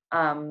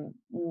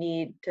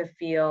need to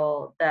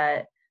feel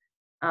that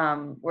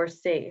we're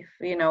safe.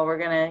 We're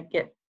gonna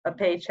get a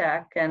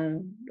paycheck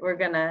and we're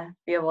gonna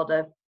be able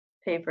to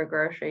pay for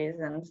groceries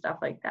and stuff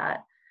like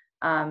that.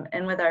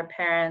 And with our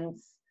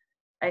parents,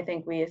 I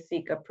think we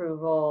seek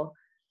approval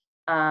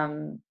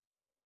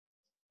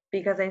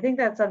because I think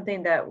that's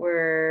something that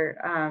we're,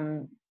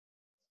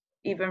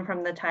 even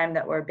from the time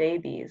that we're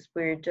babies,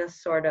 we're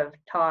just sort of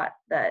taught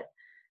that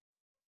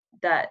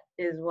that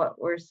is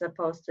what we're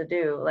supposed to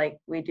do. Like,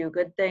 we do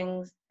good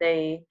things,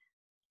 they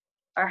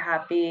are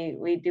happy.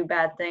 We do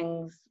bad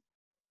things,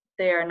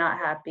 they are not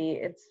happy.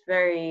 It's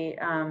very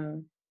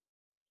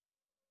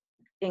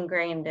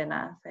ingrained in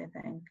us, I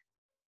think.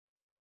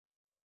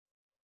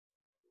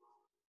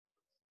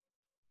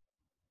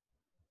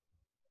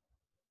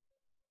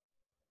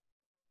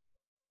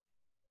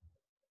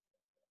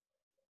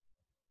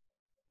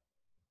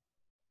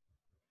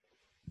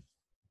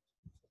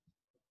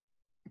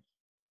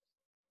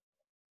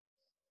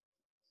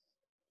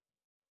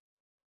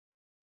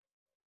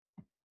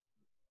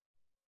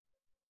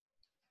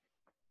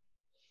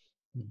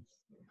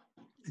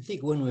 I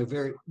think when we're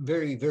very,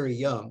 very, very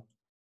young,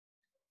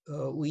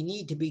 we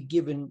need to be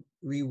given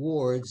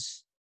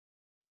rewards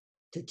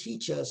to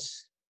teach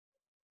us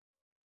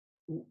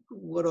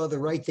what are the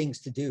right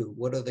things to do,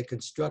 what are the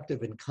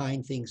constructive and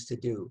kind things to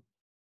do.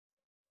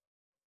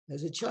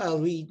 As a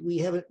child, we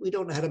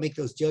don't know how to make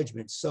those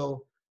judgments.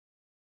 So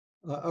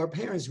our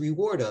parents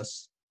reward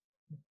us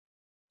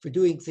for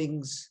doing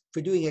things,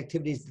 for doing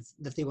activities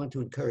that they want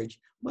to encourage.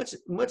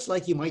 Much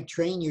like you might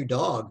train your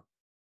dog.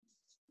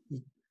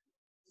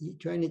 You're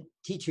trying to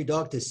teach your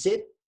dog to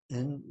sit,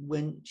 and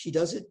when she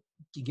does it,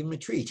 you give him a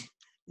treat,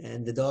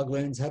 and the dog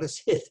learns how to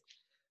sit.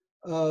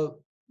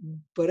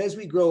 But as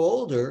we grow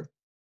older,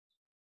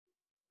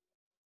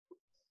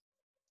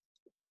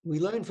 we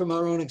learn from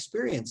our own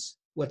experience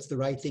what's the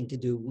right thing to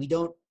do. We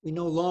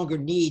no longer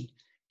need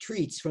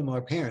treats from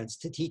our parents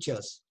to teach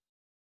us.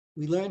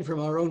 We learn from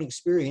our own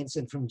experience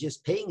and from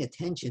just paying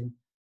attention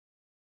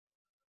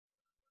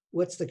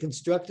what's the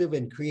constructive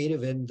and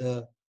creative and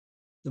the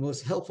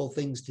most helpful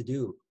things to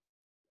do.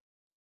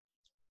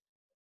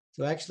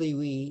 So actually,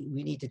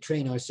 we need to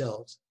train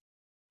ourselves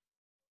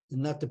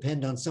and not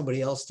depend on somebody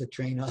else to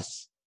train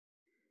us.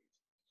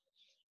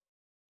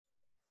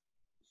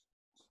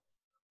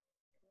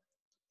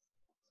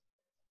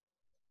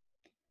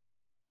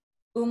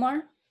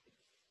 Umar?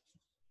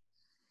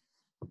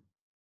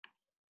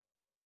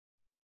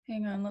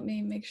 Hang on, let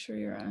me make sure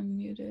you're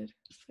unmuted.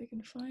 If I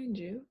can find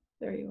you.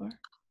 There you are.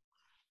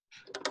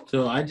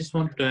 So I just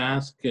wanted to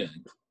ask,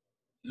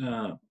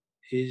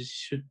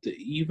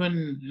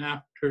 even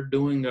after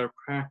doing our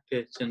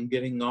practice and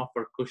getting off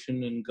our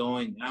cushion and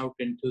going out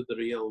into the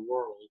real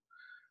world,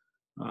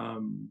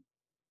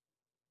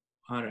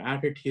 our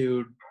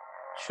attitude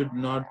should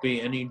not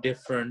be any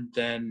different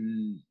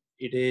than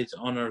it is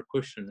on our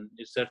cushion.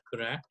 Is that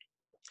correct?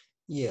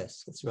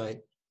 Yes, that's right.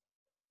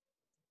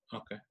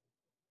 Okay.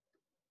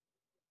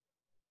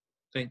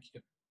 Thank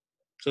you.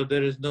 So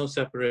there is no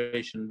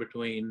separation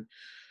between,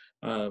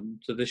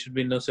 so there should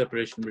be no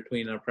separation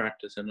between our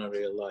practice and our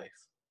real life.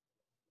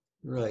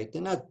 Right.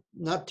 They're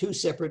not two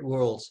separate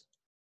worlds.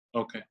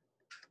 Okay.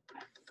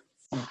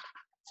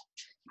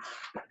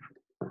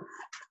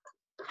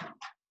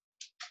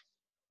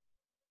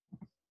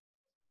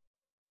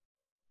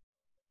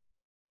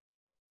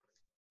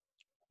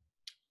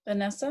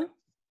 Vanessa?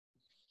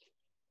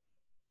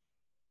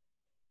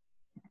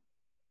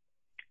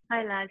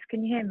 Hi, Les.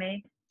 Can you hear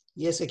me?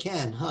 Yes, I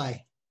can.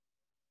 Hi.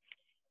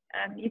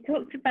 You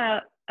talked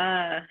about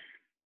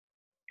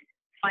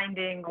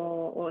finding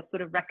or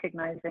sort of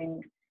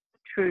recognizing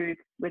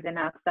truths within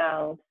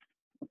ourselves,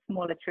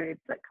 smaller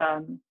truths that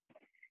come,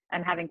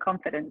 and having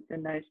confidence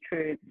in those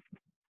truths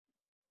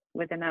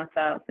within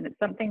ourselves. And it's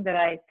something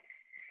that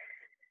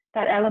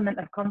that element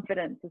of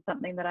confidence is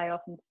something that I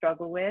often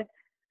struggle with,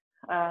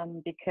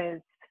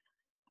 because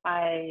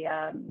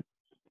I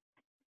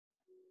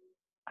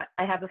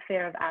have a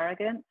fear of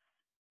arrogance.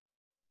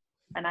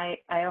 And I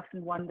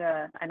often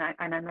wonder, and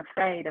I'm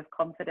afraid of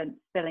confidence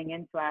spilling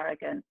into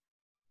arrogance,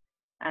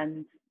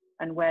 and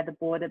where the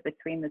border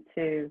between the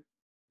two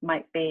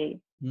might be.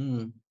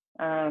 Mm.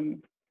 So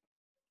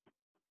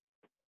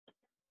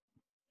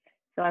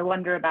I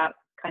wonder about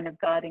kind of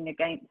guarding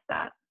against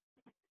that.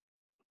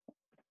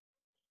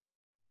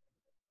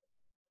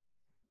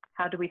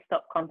 How do we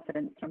stop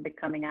confidence from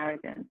becoming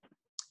arrogant?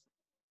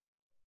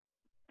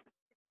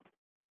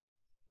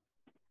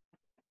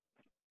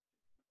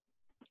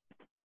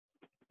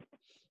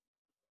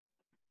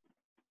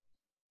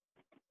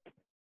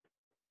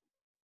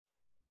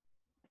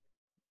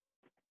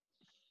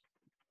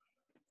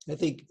 I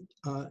think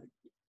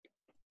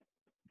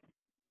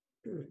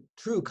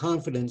true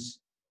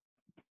confidence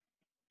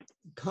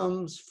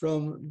comes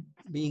from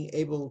being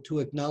able to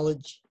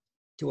acknowledge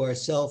to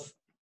ourselves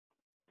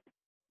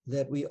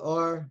that we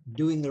are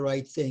doing the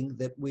right thing,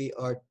 that we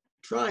are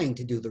trying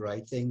to do the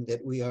right thing,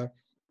 that we are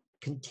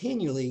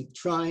continually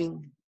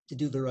trying to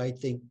do the right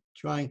thing,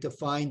 trying to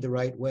find the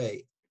right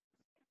way.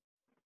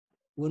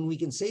 When we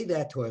can say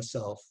that to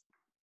ourselves,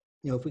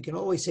 if we can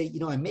always say,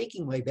 I'm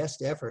making my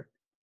best effort,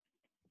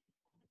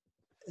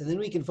 and then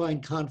we can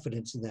find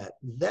confidence in that.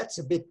 That's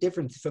a bit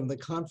different from the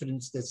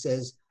confidence that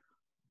says,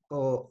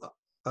 oh,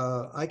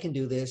 I can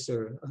do this,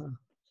 or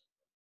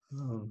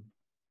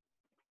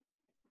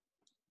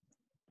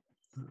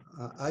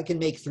I can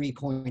make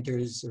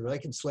 3-pointers, or I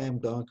can slam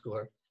dunk,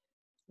 or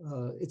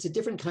it's a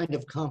different kind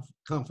of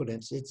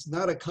confidence. It's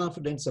not a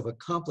confidence of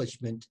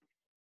accomplishment.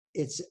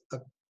 It's a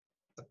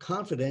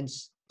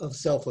confidence of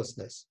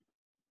selflessness.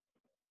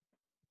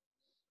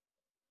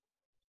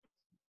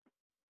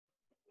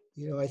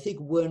 I think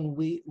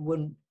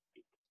when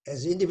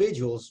as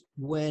individuals,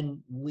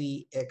 when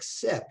we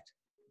accept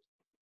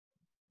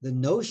the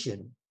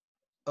notion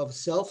of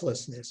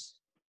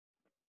selflessness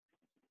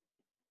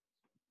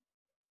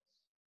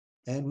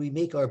and we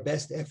make our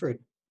best effort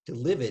to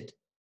live it,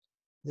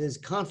 there's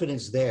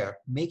confidence there.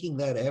 Making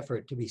that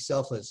effort to be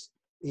selfless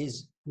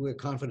is where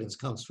confidence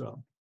comes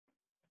from.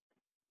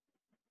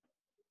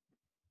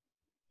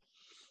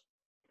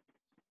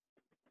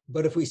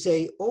 But if we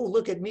say, oh,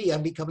 look at me,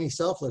 I'm becoming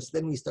selfless,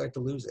 then we start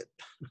to lose it.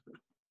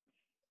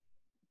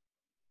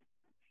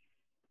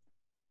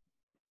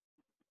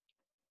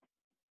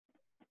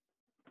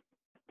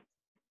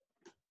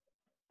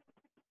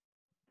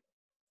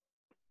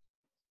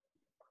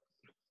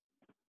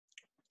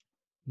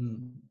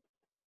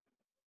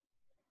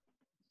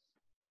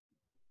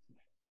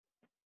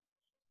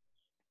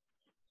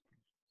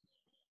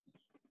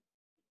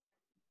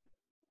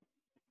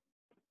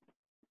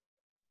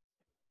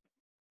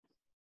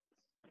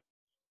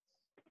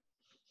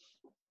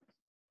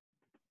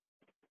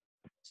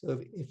 So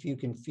if you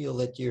can feel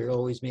that you're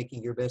always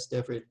making your best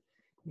effort,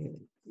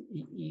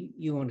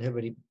 you won't have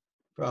any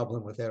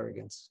problem with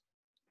arrogance.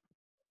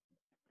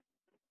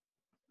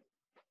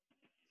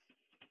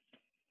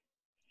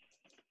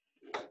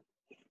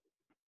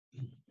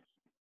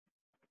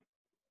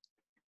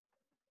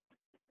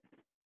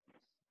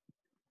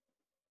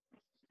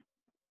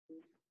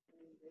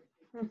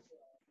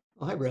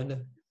 Oh, hi, Brenda.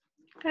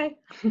 Hi.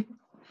 I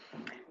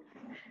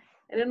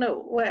don't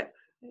know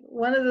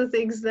one of the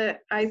things that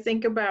I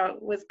think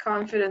about with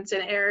confidence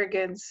and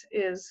arrogance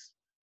is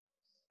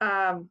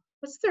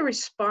what's the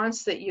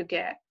response that you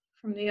get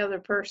from the other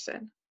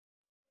person?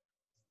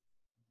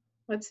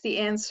 What's the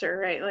answer,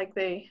 right? Like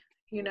does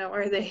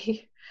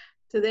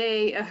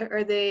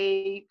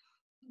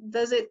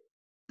it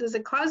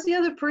cause the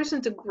other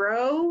person to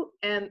grow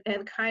and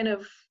kind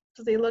of,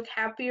 do they look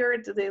happier?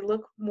 Do they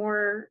look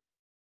more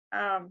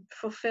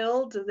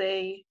fulfilled? Do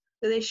they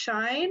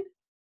shine?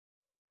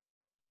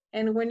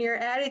 And when your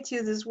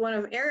attitude is one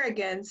of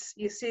arrogance,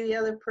 you see the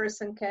other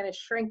person kind of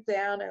shrink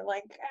down and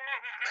like,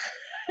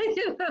 they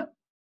don't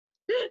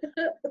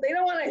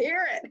want to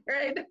hear it,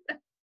 right?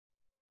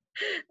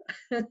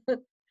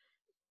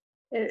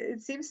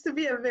 it seems to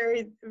be a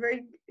very,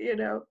 very,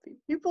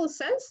 people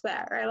sense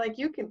that, right? Like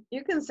you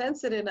can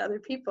sense it in other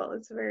people.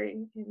 It's very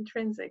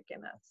intrinsic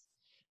in us.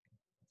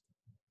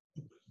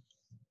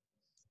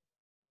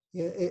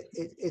 Yeah,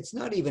 it's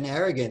not even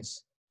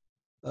arrogance.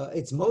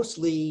 It's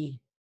mostly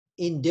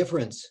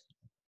indifference.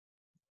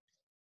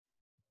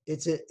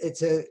 It's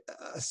a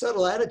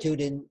subtle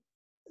attitude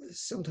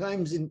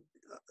sometimes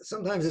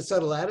a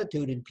subtle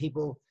attitude in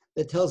people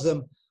that tells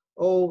them,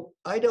 oh,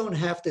 I don't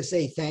have to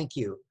say thank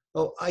you.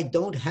 Oh, I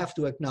don't have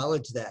to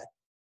acknowledge that.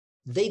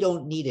 They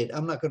don't need it.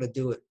 I'm not going to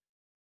do it.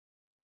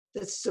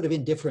 That's sort of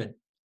indifferent.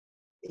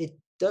 It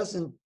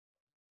doesn't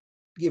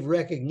give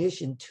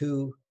recognition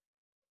to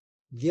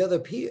the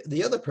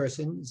other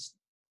person's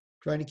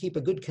trying to keep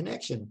a good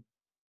connection.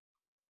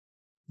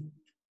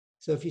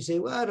 So if you say,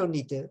 well, I don't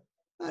need to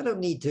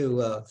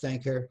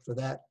thank her for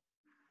that.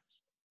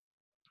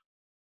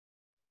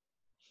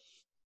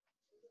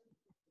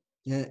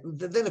 Yeah,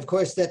 then of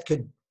course that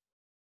could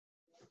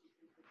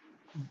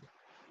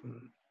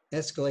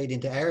escalate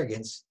into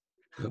arrogance,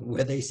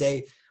 where they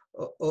say,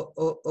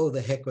 oh, the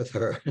heck with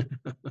her.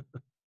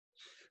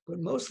 But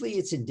mostly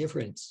it's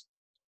indifference.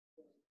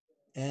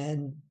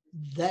 And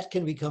that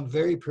can become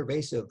very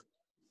pervasive.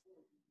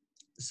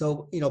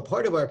 So,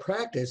 part of our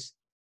practice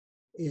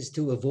is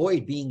to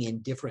avoid being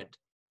indifferent,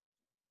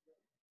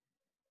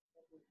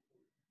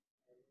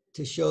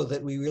 to show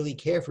that we really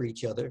care for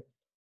each other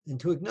and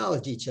to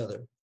acknowledge each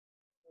other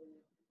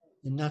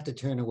and not to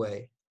turn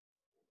away.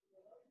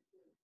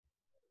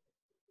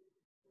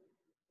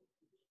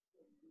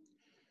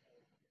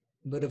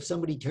 But if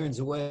somebody turns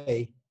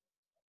away,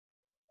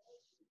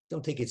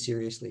 don't take it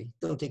seriously.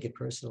 Don't take it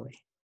personally.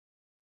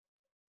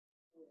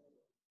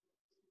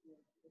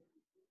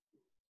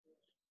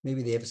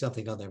 Maybe they have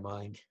something on their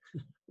mind.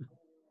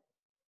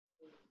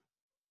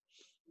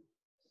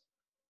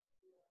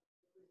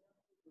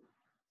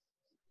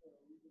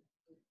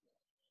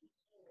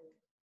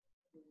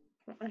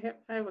 I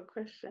have a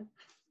question.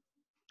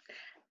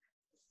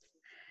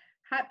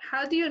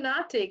 How do you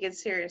not take it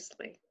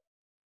seriously?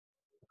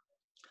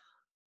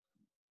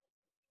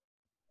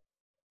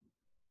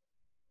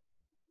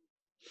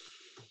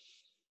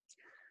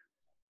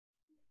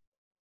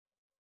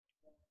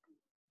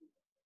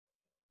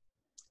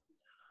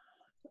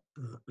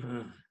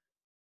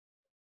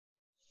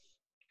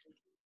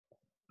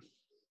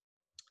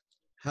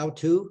 How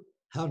to?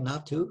 How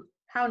not to?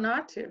 How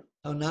not to?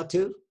 How not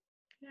to?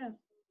 Yeah.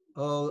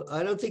 Oh,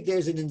 I don't think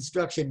there's an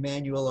instruction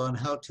manual on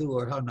how to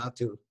or how not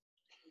to.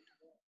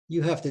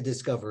 You have to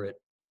discover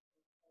it.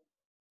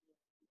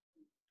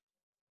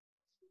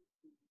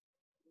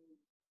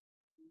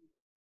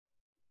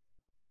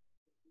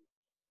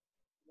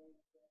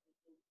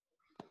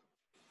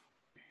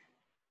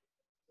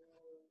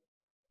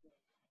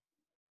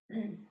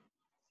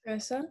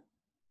 Teresa?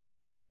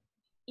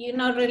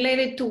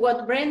 Related to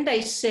what Brenda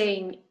is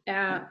saying,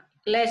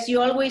 Les, you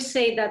always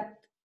say that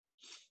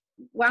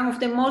one of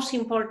the most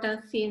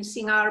important things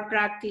in our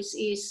practice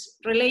is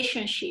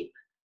relationship,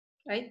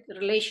 right? The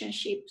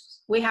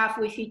relationships we have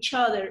with each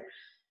other.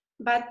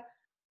 But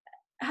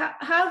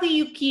how do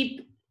you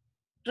keep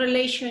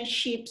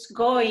relationships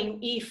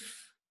going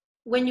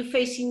when you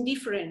face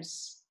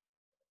indifference?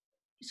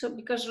 So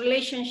because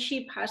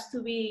relationship has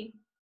to be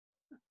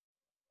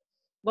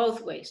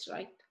both ways,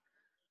 right?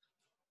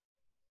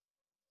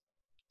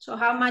 So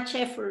how much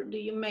effort do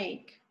you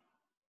make?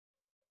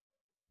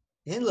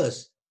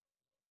 Endless.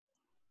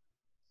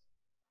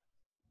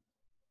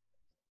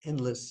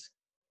 Endless.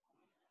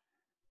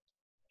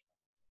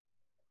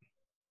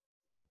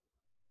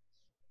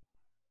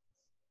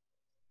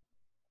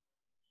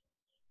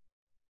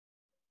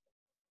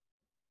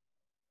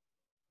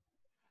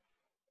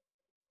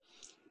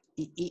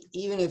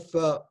 Even if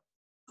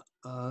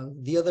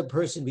the other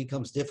person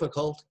becomes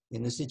difficult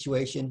in a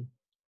situation,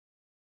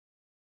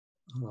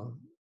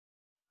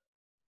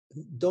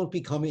 don't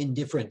become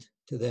indifferent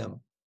to them.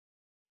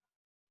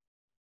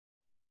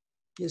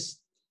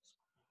 Just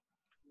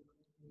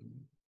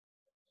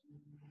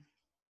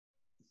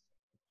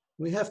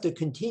we have to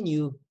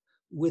continue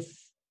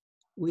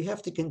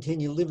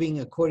living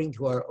according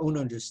to our own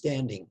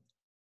understanding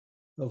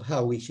of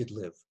how we should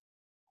live.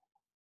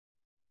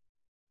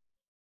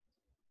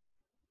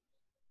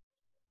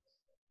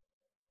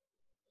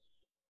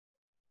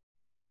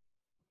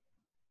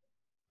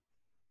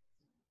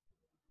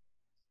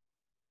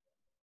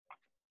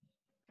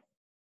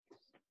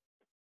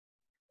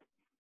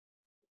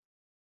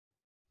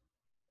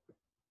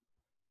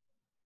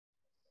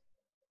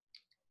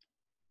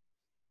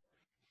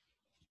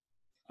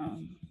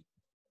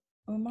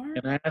 Omar?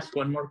 Can I ask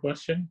one more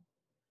question?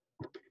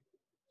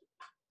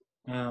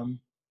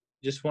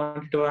 Just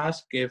wanted to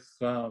ask if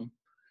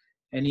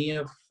any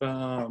of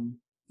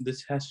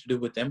this has to do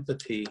with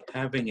empathy,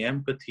 having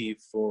empathy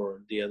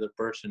for the other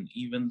person,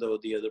 even though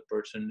the other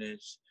person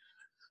is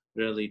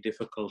really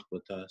difficult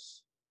with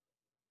us.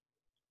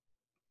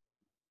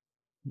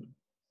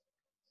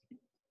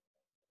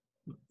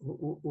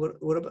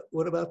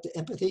 What about the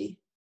empathy?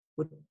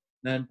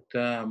 that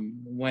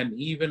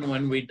even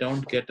when we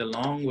don't get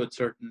along with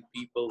certain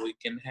people, we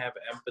can have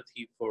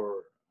empathy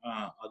for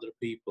other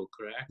people,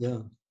 correct?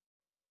 Yeah.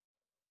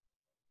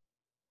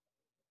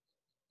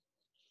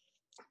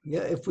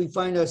 Yeah, if we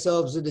find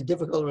ourselves in a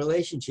difficult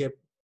relationship,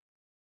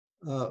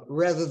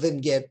 rather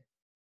than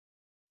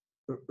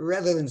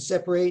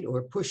separate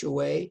or push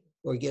away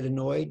or get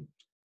annoyed,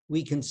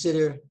 we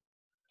consider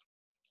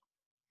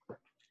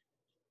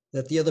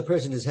that the other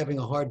person is having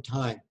a hard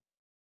time.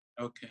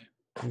 Okay.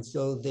 And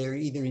so they're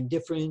either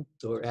indifferent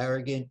or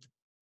arrogant,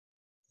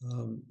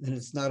 and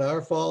it's not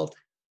our fault.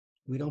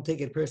 We don't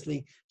take it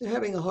personally. They're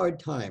having a hard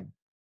time.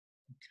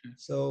 Okay.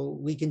 So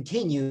we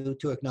continue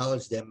to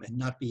acknowledge them and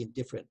not be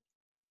indifferent.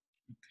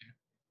 Okay.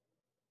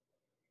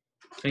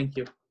 Thank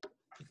you.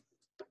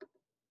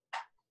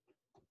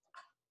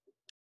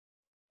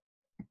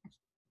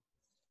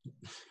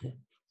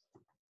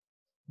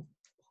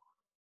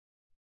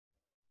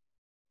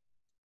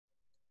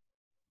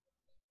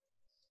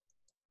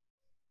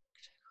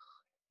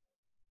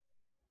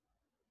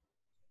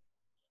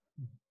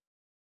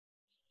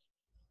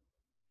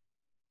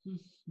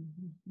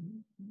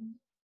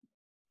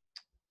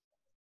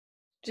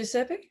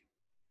 Giuseppe?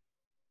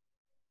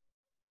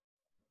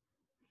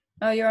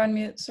 Oh, you're on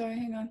mute. Sorry,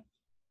 hang on.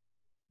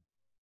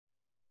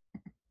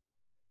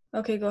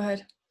 Okay, go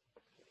ahead.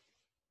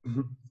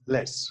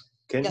 Les,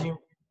 can Yeah.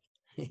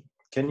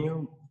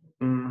 you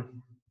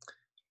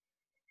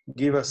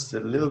give us a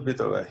little bit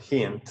of a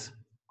hint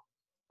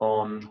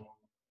on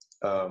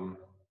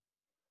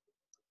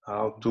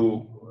how to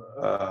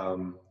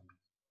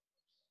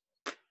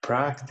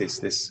practice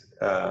this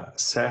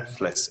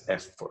selfless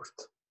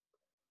effort?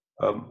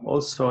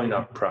 Also in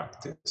our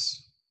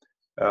practice,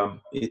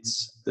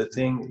 it's the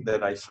thing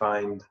that I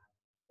find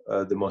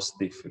the most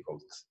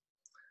difficult,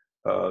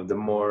 the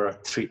more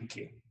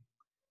tricky.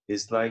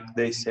 It's like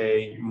they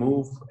say,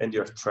 move and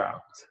you're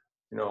trapped.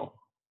 You know,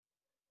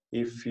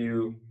 if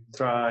you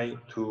try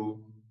to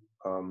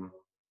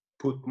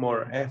put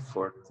more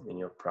effort in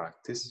your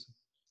practice,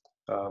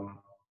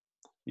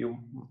 you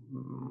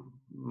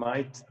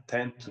might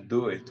tend to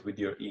do it with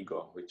your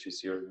ego, which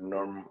is your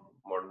more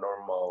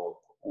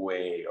normal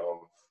way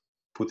of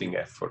putting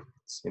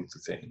efforts into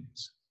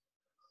things,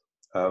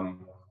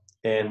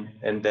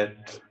 and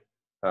that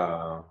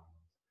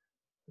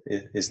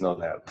is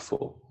not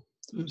helpful.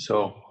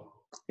 So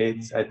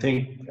I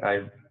think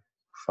I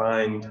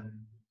find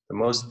the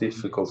most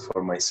difficult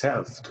for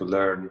myself to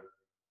learn,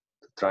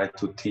 to try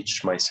to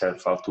teach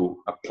myself how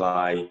to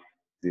apply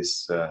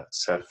this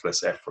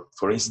selfless effort.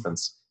 For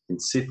instance, in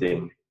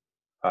sitting,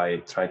 I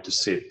try to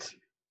sit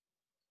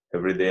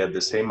every day at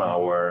the same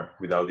hour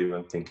without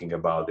even thinking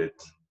about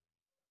it,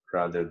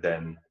 rather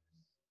than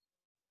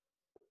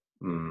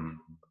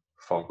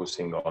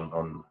focusing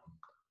on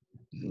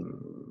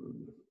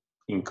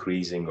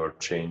increasing or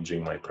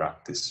changing my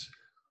practice.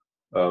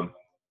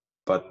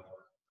 But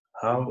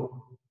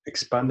how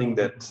expanding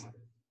that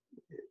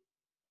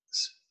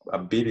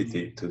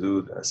ability to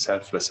do a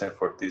selfless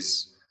effort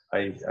is,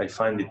 I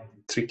find it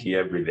tricky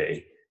every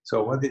day.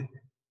 So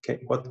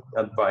what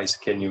advice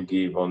can you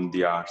give on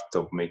the art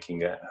of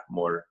making a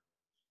more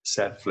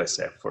selfless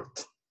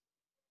effort?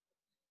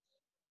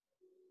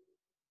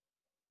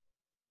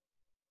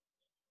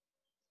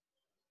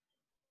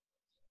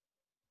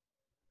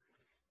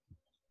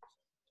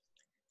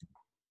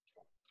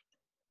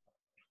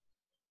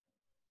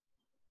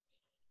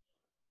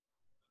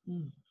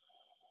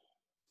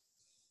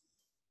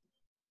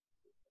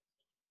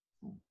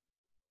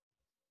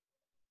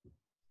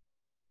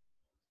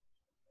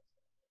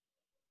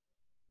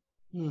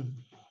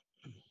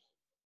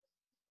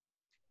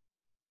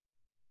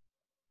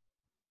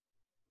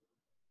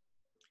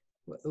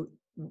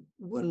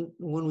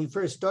 When we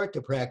first start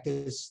to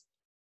practice,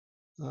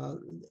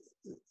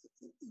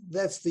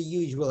 that's the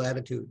usual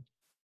attitude.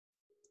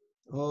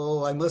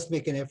 Oh, I must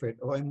make an effort.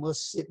 Oh, I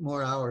must sit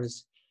more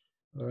hours.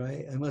 All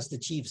right, I must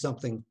achieve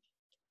something.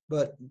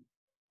 But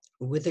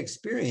with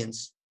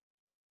experience,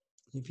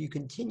 if you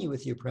continue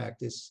with your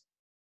practice,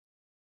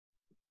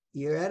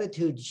 your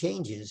attitude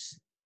changes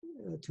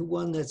to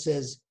one that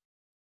says,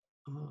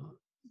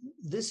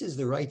 this is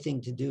the right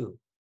thing to do.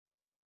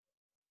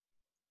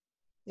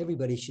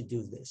 Everybody should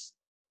do this.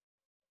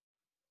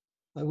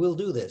 I will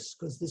do this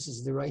because this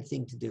is the right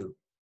thing to do.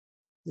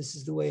 This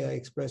is the way I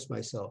express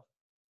myself.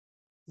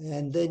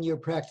 And then your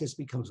practice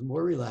becomes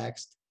more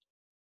relaxed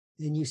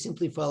and you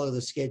simply follow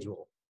the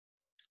schedule.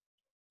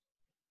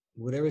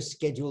 Whatever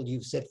schedule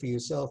you've set for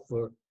yourself,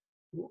 or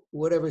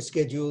whatever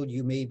schedule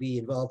you may be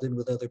involved in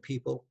with other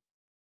people,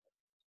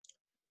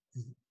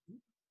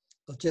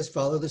 just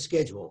follow the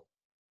schedule.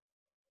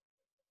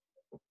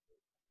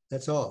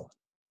 That's all.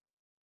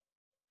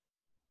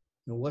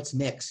 Now, what's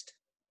next?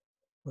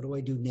 What do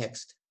I do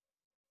next?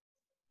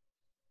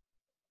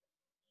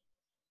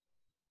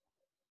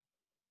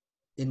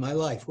 In my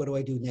life, what do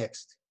I do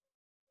next?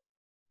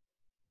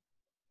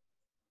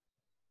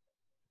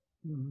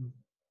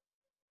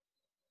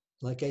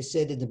 Like I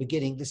said in the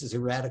beginning, this is a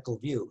radical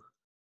view.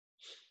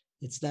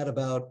 It's not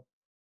about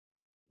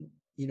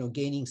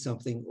gaining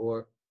something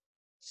or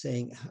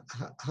saying,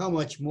 how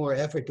much more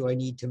effort do I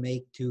need to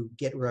make to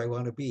get where I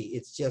want to be?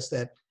 It's just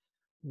that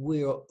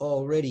we're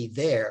already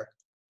there.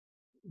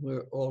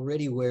 We're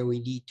already where we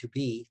need to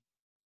be.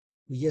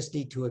 We just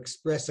need to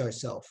express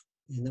ourselves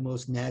in the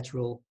most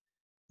natural,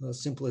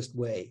 simplest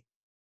way.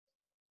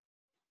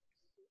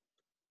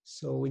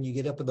 So when you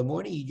get up in the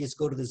morning, you just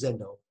go to the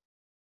Zendo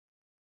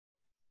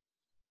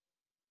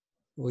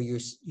or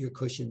your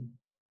cushion.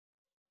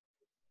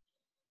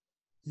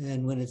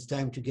 And when it's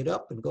time to get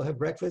up and go have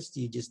breakfast,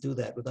 you just do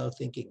that without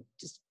thinking.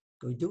 Just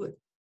go do it.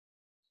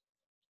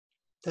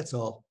 That's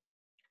all.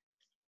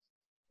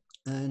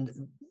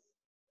 And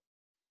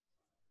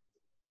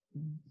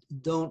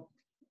don't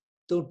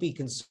be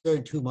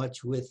concerned too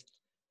much with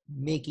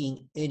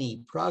making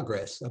any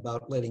progress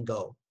about letting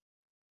go.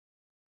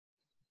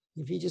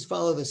 If you just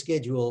follow the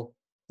schedule,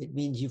 it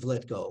means you've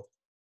let go.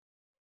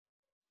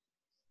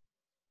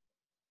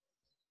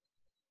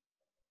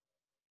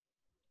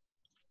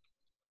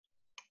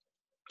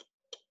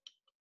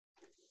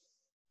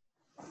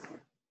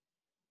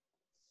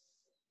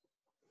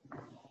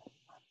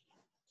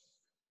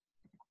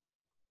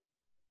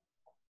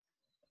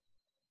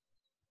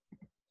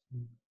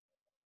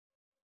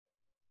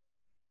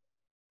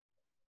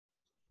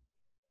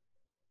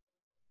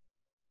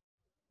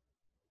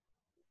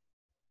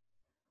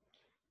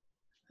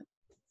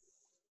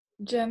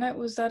 Janet,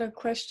 was that a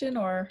question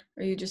or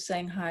are you just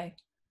saying hi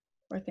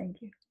or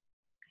thank you?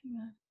 Hang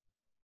on.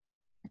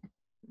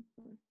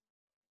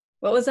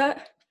 What was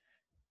that?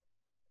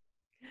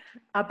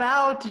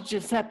 About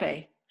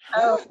Giuseppe.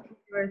 Oh,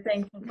 you were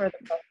thankful for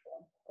the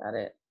question. Got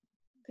it.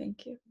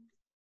 Thank you.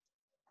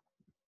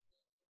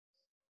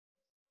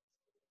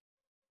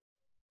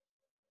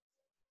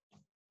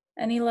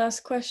 Any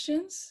last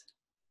questions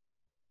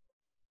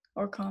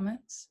or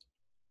comments?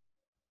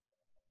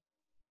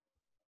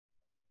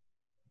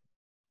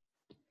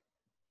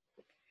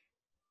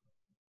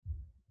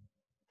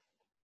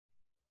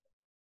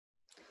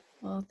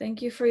 Well,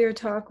 thank you for your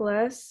talk,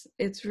 Les.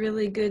 It's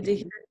really good to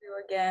hear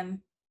you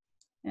again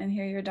and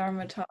hear your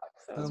Dharma talk.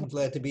 So I'm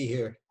glad to be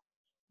here.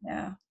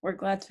 yeah, we're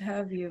glad to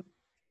have you.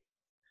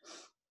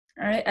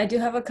 All right, I do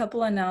have a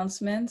couple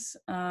announcements.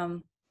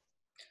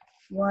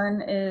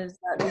 One is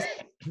that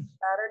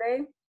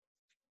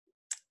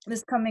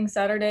this coming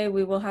Saturday,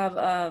 we will have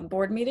a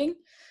board meeting,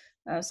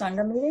 a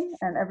Sangha meeting,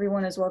 and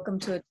everyone is welcome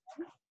to attend.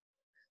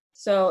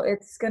 So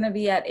it's going to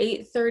be at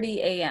 8:30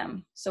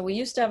 a.m. So we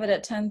used to have it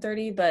at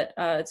 10:30, but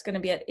it's going to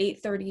be at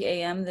 8:30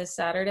 a.m. this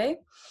Saturday,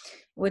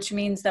 which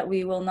means that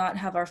we will not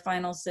have our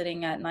final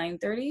sitting at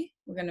 9:30.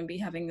 We're going to be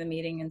having the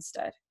meeting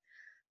instead.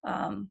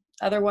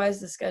 Otherwise,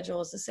 the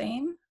schedule is the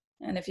same.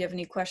 And if you have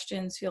any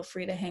questions, feel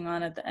free to hang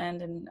on at the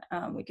end and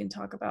we can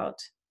talk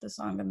about the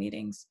Sangha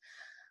meetings.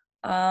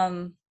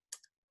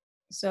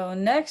 So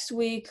next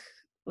week,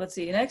 let's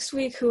see, next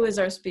week, who is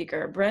our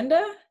speaker?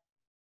 Brenda?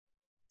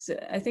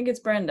 I think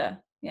it's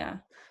Brenda. Yeah.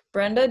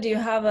 Brenda, do you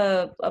have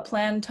a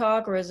planned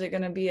talk or is it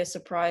going to be a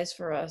surprise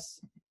for us?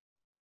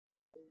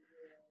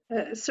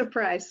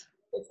 Surprise.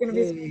 It's going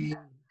to be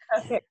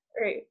okay,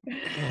 great.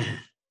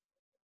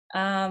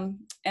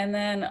 And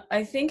then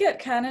I think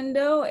at Kannon,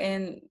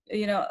 and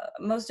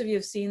most of you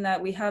have seen that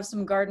we have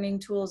some gardening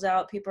tools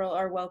out. People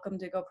are welcome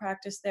to go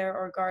practice there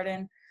or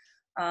garden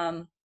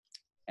and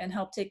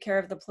help take care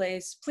of the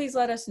place. Please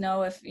let us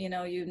know if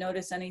you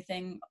notice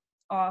anything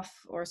off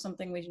or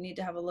something we need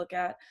to have a look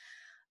at.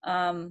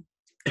 And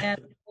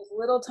those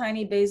little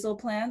tiny basil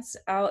plants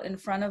out in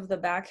front of the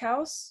back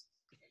house,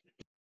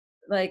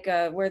 like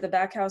where the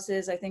back house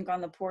is, I think on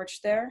the porch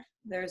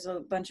there's a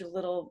bunch of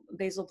little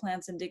basil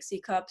plants in Dixie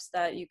cups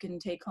that you can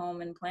take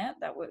home and plant.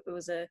 It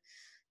was a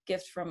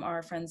gift from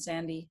our friend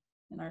Sandy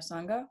in our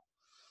Sangha.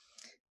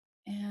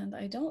 And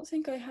I don't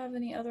think I have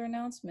any other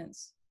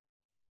announcements.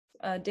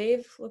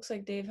 Dave, looks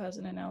like Dave has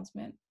an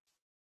announcement.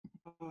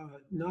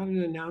 Not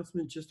an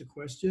announcement, just a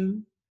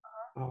question.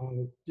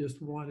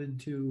 Just wanted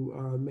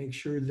to make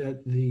sure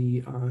that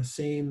the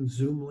same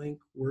Zoom link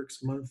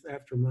works month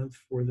after month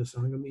for the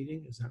Sangha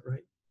meeting. Is that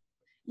right?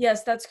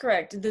 Yes, that's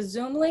correct. The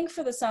Zoom link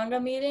for the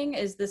Sangha meeting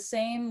is the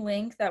same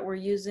link that we're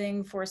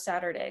using for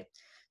Saturday.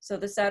 So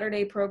the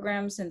Saturday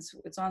program, since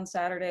it's on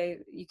Saturday,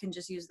 you can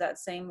just use that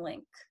same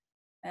link.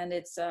 And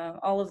it's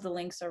all of the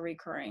links are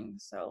recurring.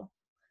 So.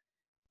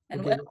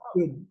 And okay,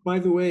 good. By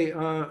the way,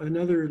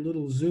 another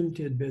little Zoom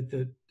tidbit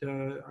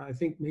that I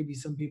think maybe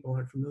some people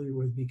aren't familiar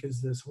with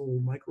because this whole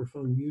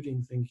microphone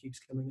muting thing keeps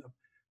coming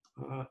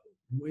up.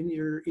 When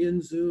you're in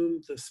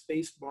Zoom, the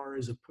space bar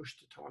is a push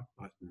to talk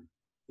button.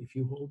 If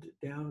you hold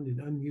it down, it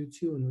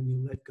unmutes you, and when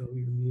you let go,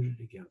 you're muted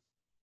again.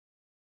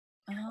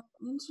 Oh,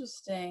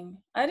 interesting.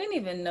 I didn't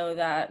even know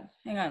that.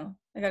 Hang on,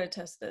 I gotta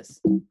test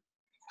this.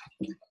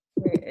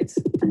 Wait,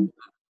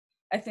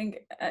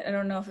 I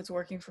don't know if it's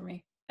working for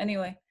me.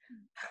 Anyway,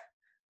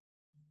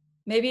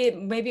 maybe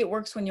it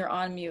works when you're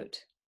on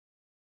mute.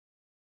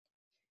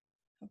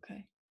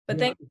 Okay, but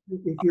if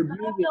you're muted,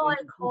 you have to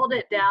like hold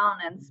it down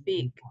and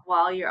speak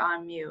while you're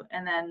on mute,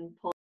 and then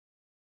pull.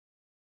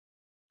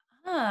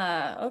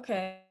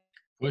 Okay.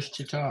 Push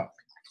to talk.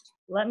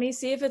 Let me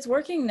see if it's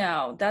working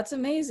now. That's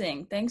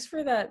amazing. Thanks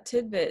for that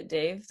tidbit,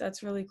 Dave.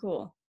 That's really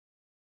cool.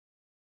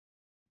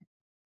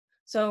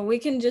 So we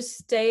can just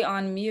stay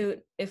on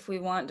mute if we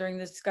want during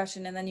the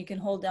discussion, and then you can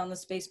hold down the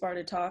space bar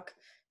to talk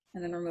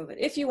and then remove it.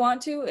 If you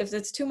want to, if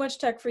it's too much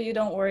tech for you,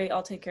 don't worry,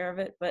 I'll take care of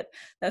it. But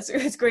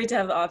it's great to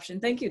have the option.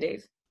 Thank you,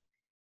 Dave.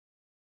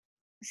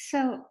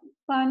 So,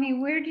 Bonnie,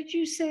 where did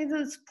you say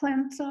those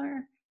plants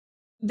are?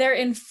 They're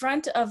in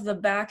front of the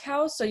back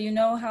house. So you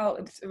know how,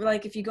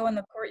 like if you go in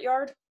the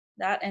courtyard,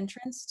 that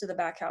entrance to the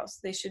back house,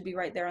 they should be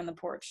right there on the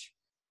porch.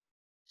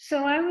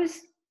 So I was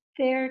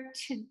there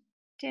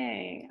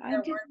today.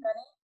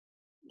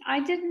 I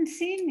didn't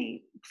see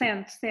any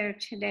plants there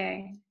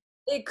today.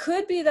 It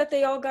could be that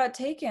they all got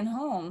taken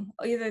home.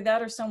 Either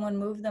that or someone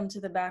moved them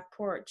to the back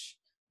porch.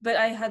 But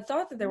I had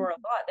thought that there were a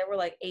lot. There were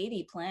like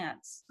 80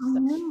 plants. Oh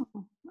no,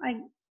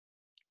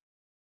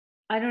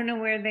 I don't know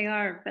where they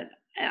are, but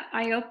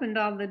I opened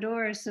all the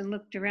doors and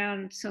looked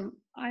around. So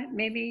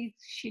maybe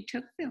she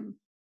took them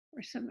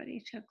or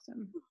somebody took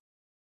them.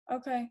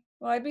 Okay.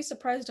 Well, I'd be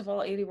surprised if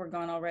all 80 were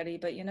gone already,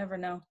 but you never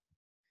know.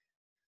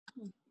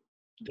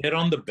 They're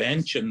on the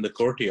bench in the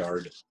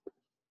courtyard.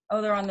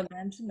 Oh, they're on the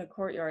bench in the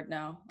courtyard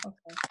now.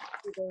 Okay.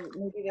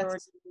 Maybe they were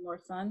getting more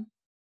sun.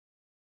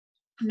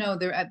 No,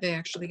 they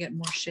actually get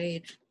more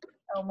shade.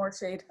 Oh, more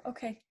shade.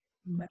 Okay.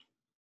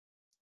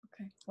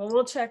 Okay. Well,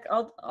 we'll check.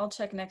 I'll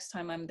check next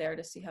time I'm there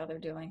to see how they're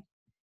doing.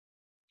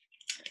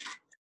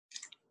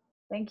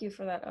 Thank you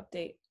for that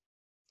update.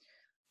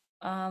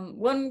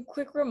 One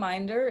quick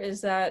reminder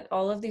is that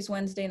all of these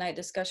Wednesday night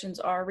discussions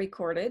are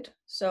recorded.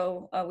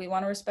 So we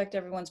want to respect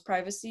everyone's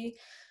privacy.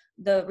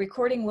 The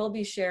recording will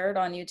be shared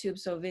on YouTube,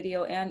 so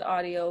video and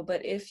audio,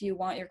 but if you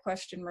want your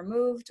question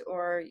removed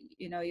or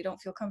you don't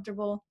feel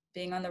comfortable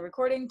being on the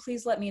recording,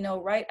 please let me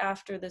know right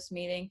after this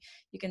meeting.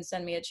 You can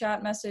send me a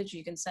chat message,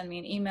 you can send me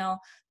an email.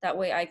 That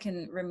way I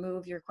can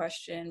remove your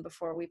question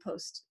before we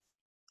post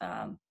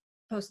the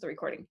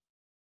recording.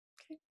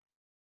 Okay.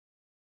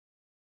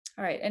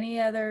 All right,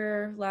 any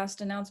other last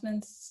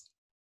announcements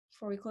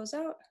before we close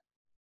out?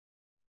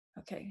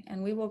 Okay,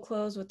 and we will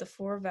close with the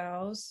 4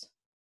 vows.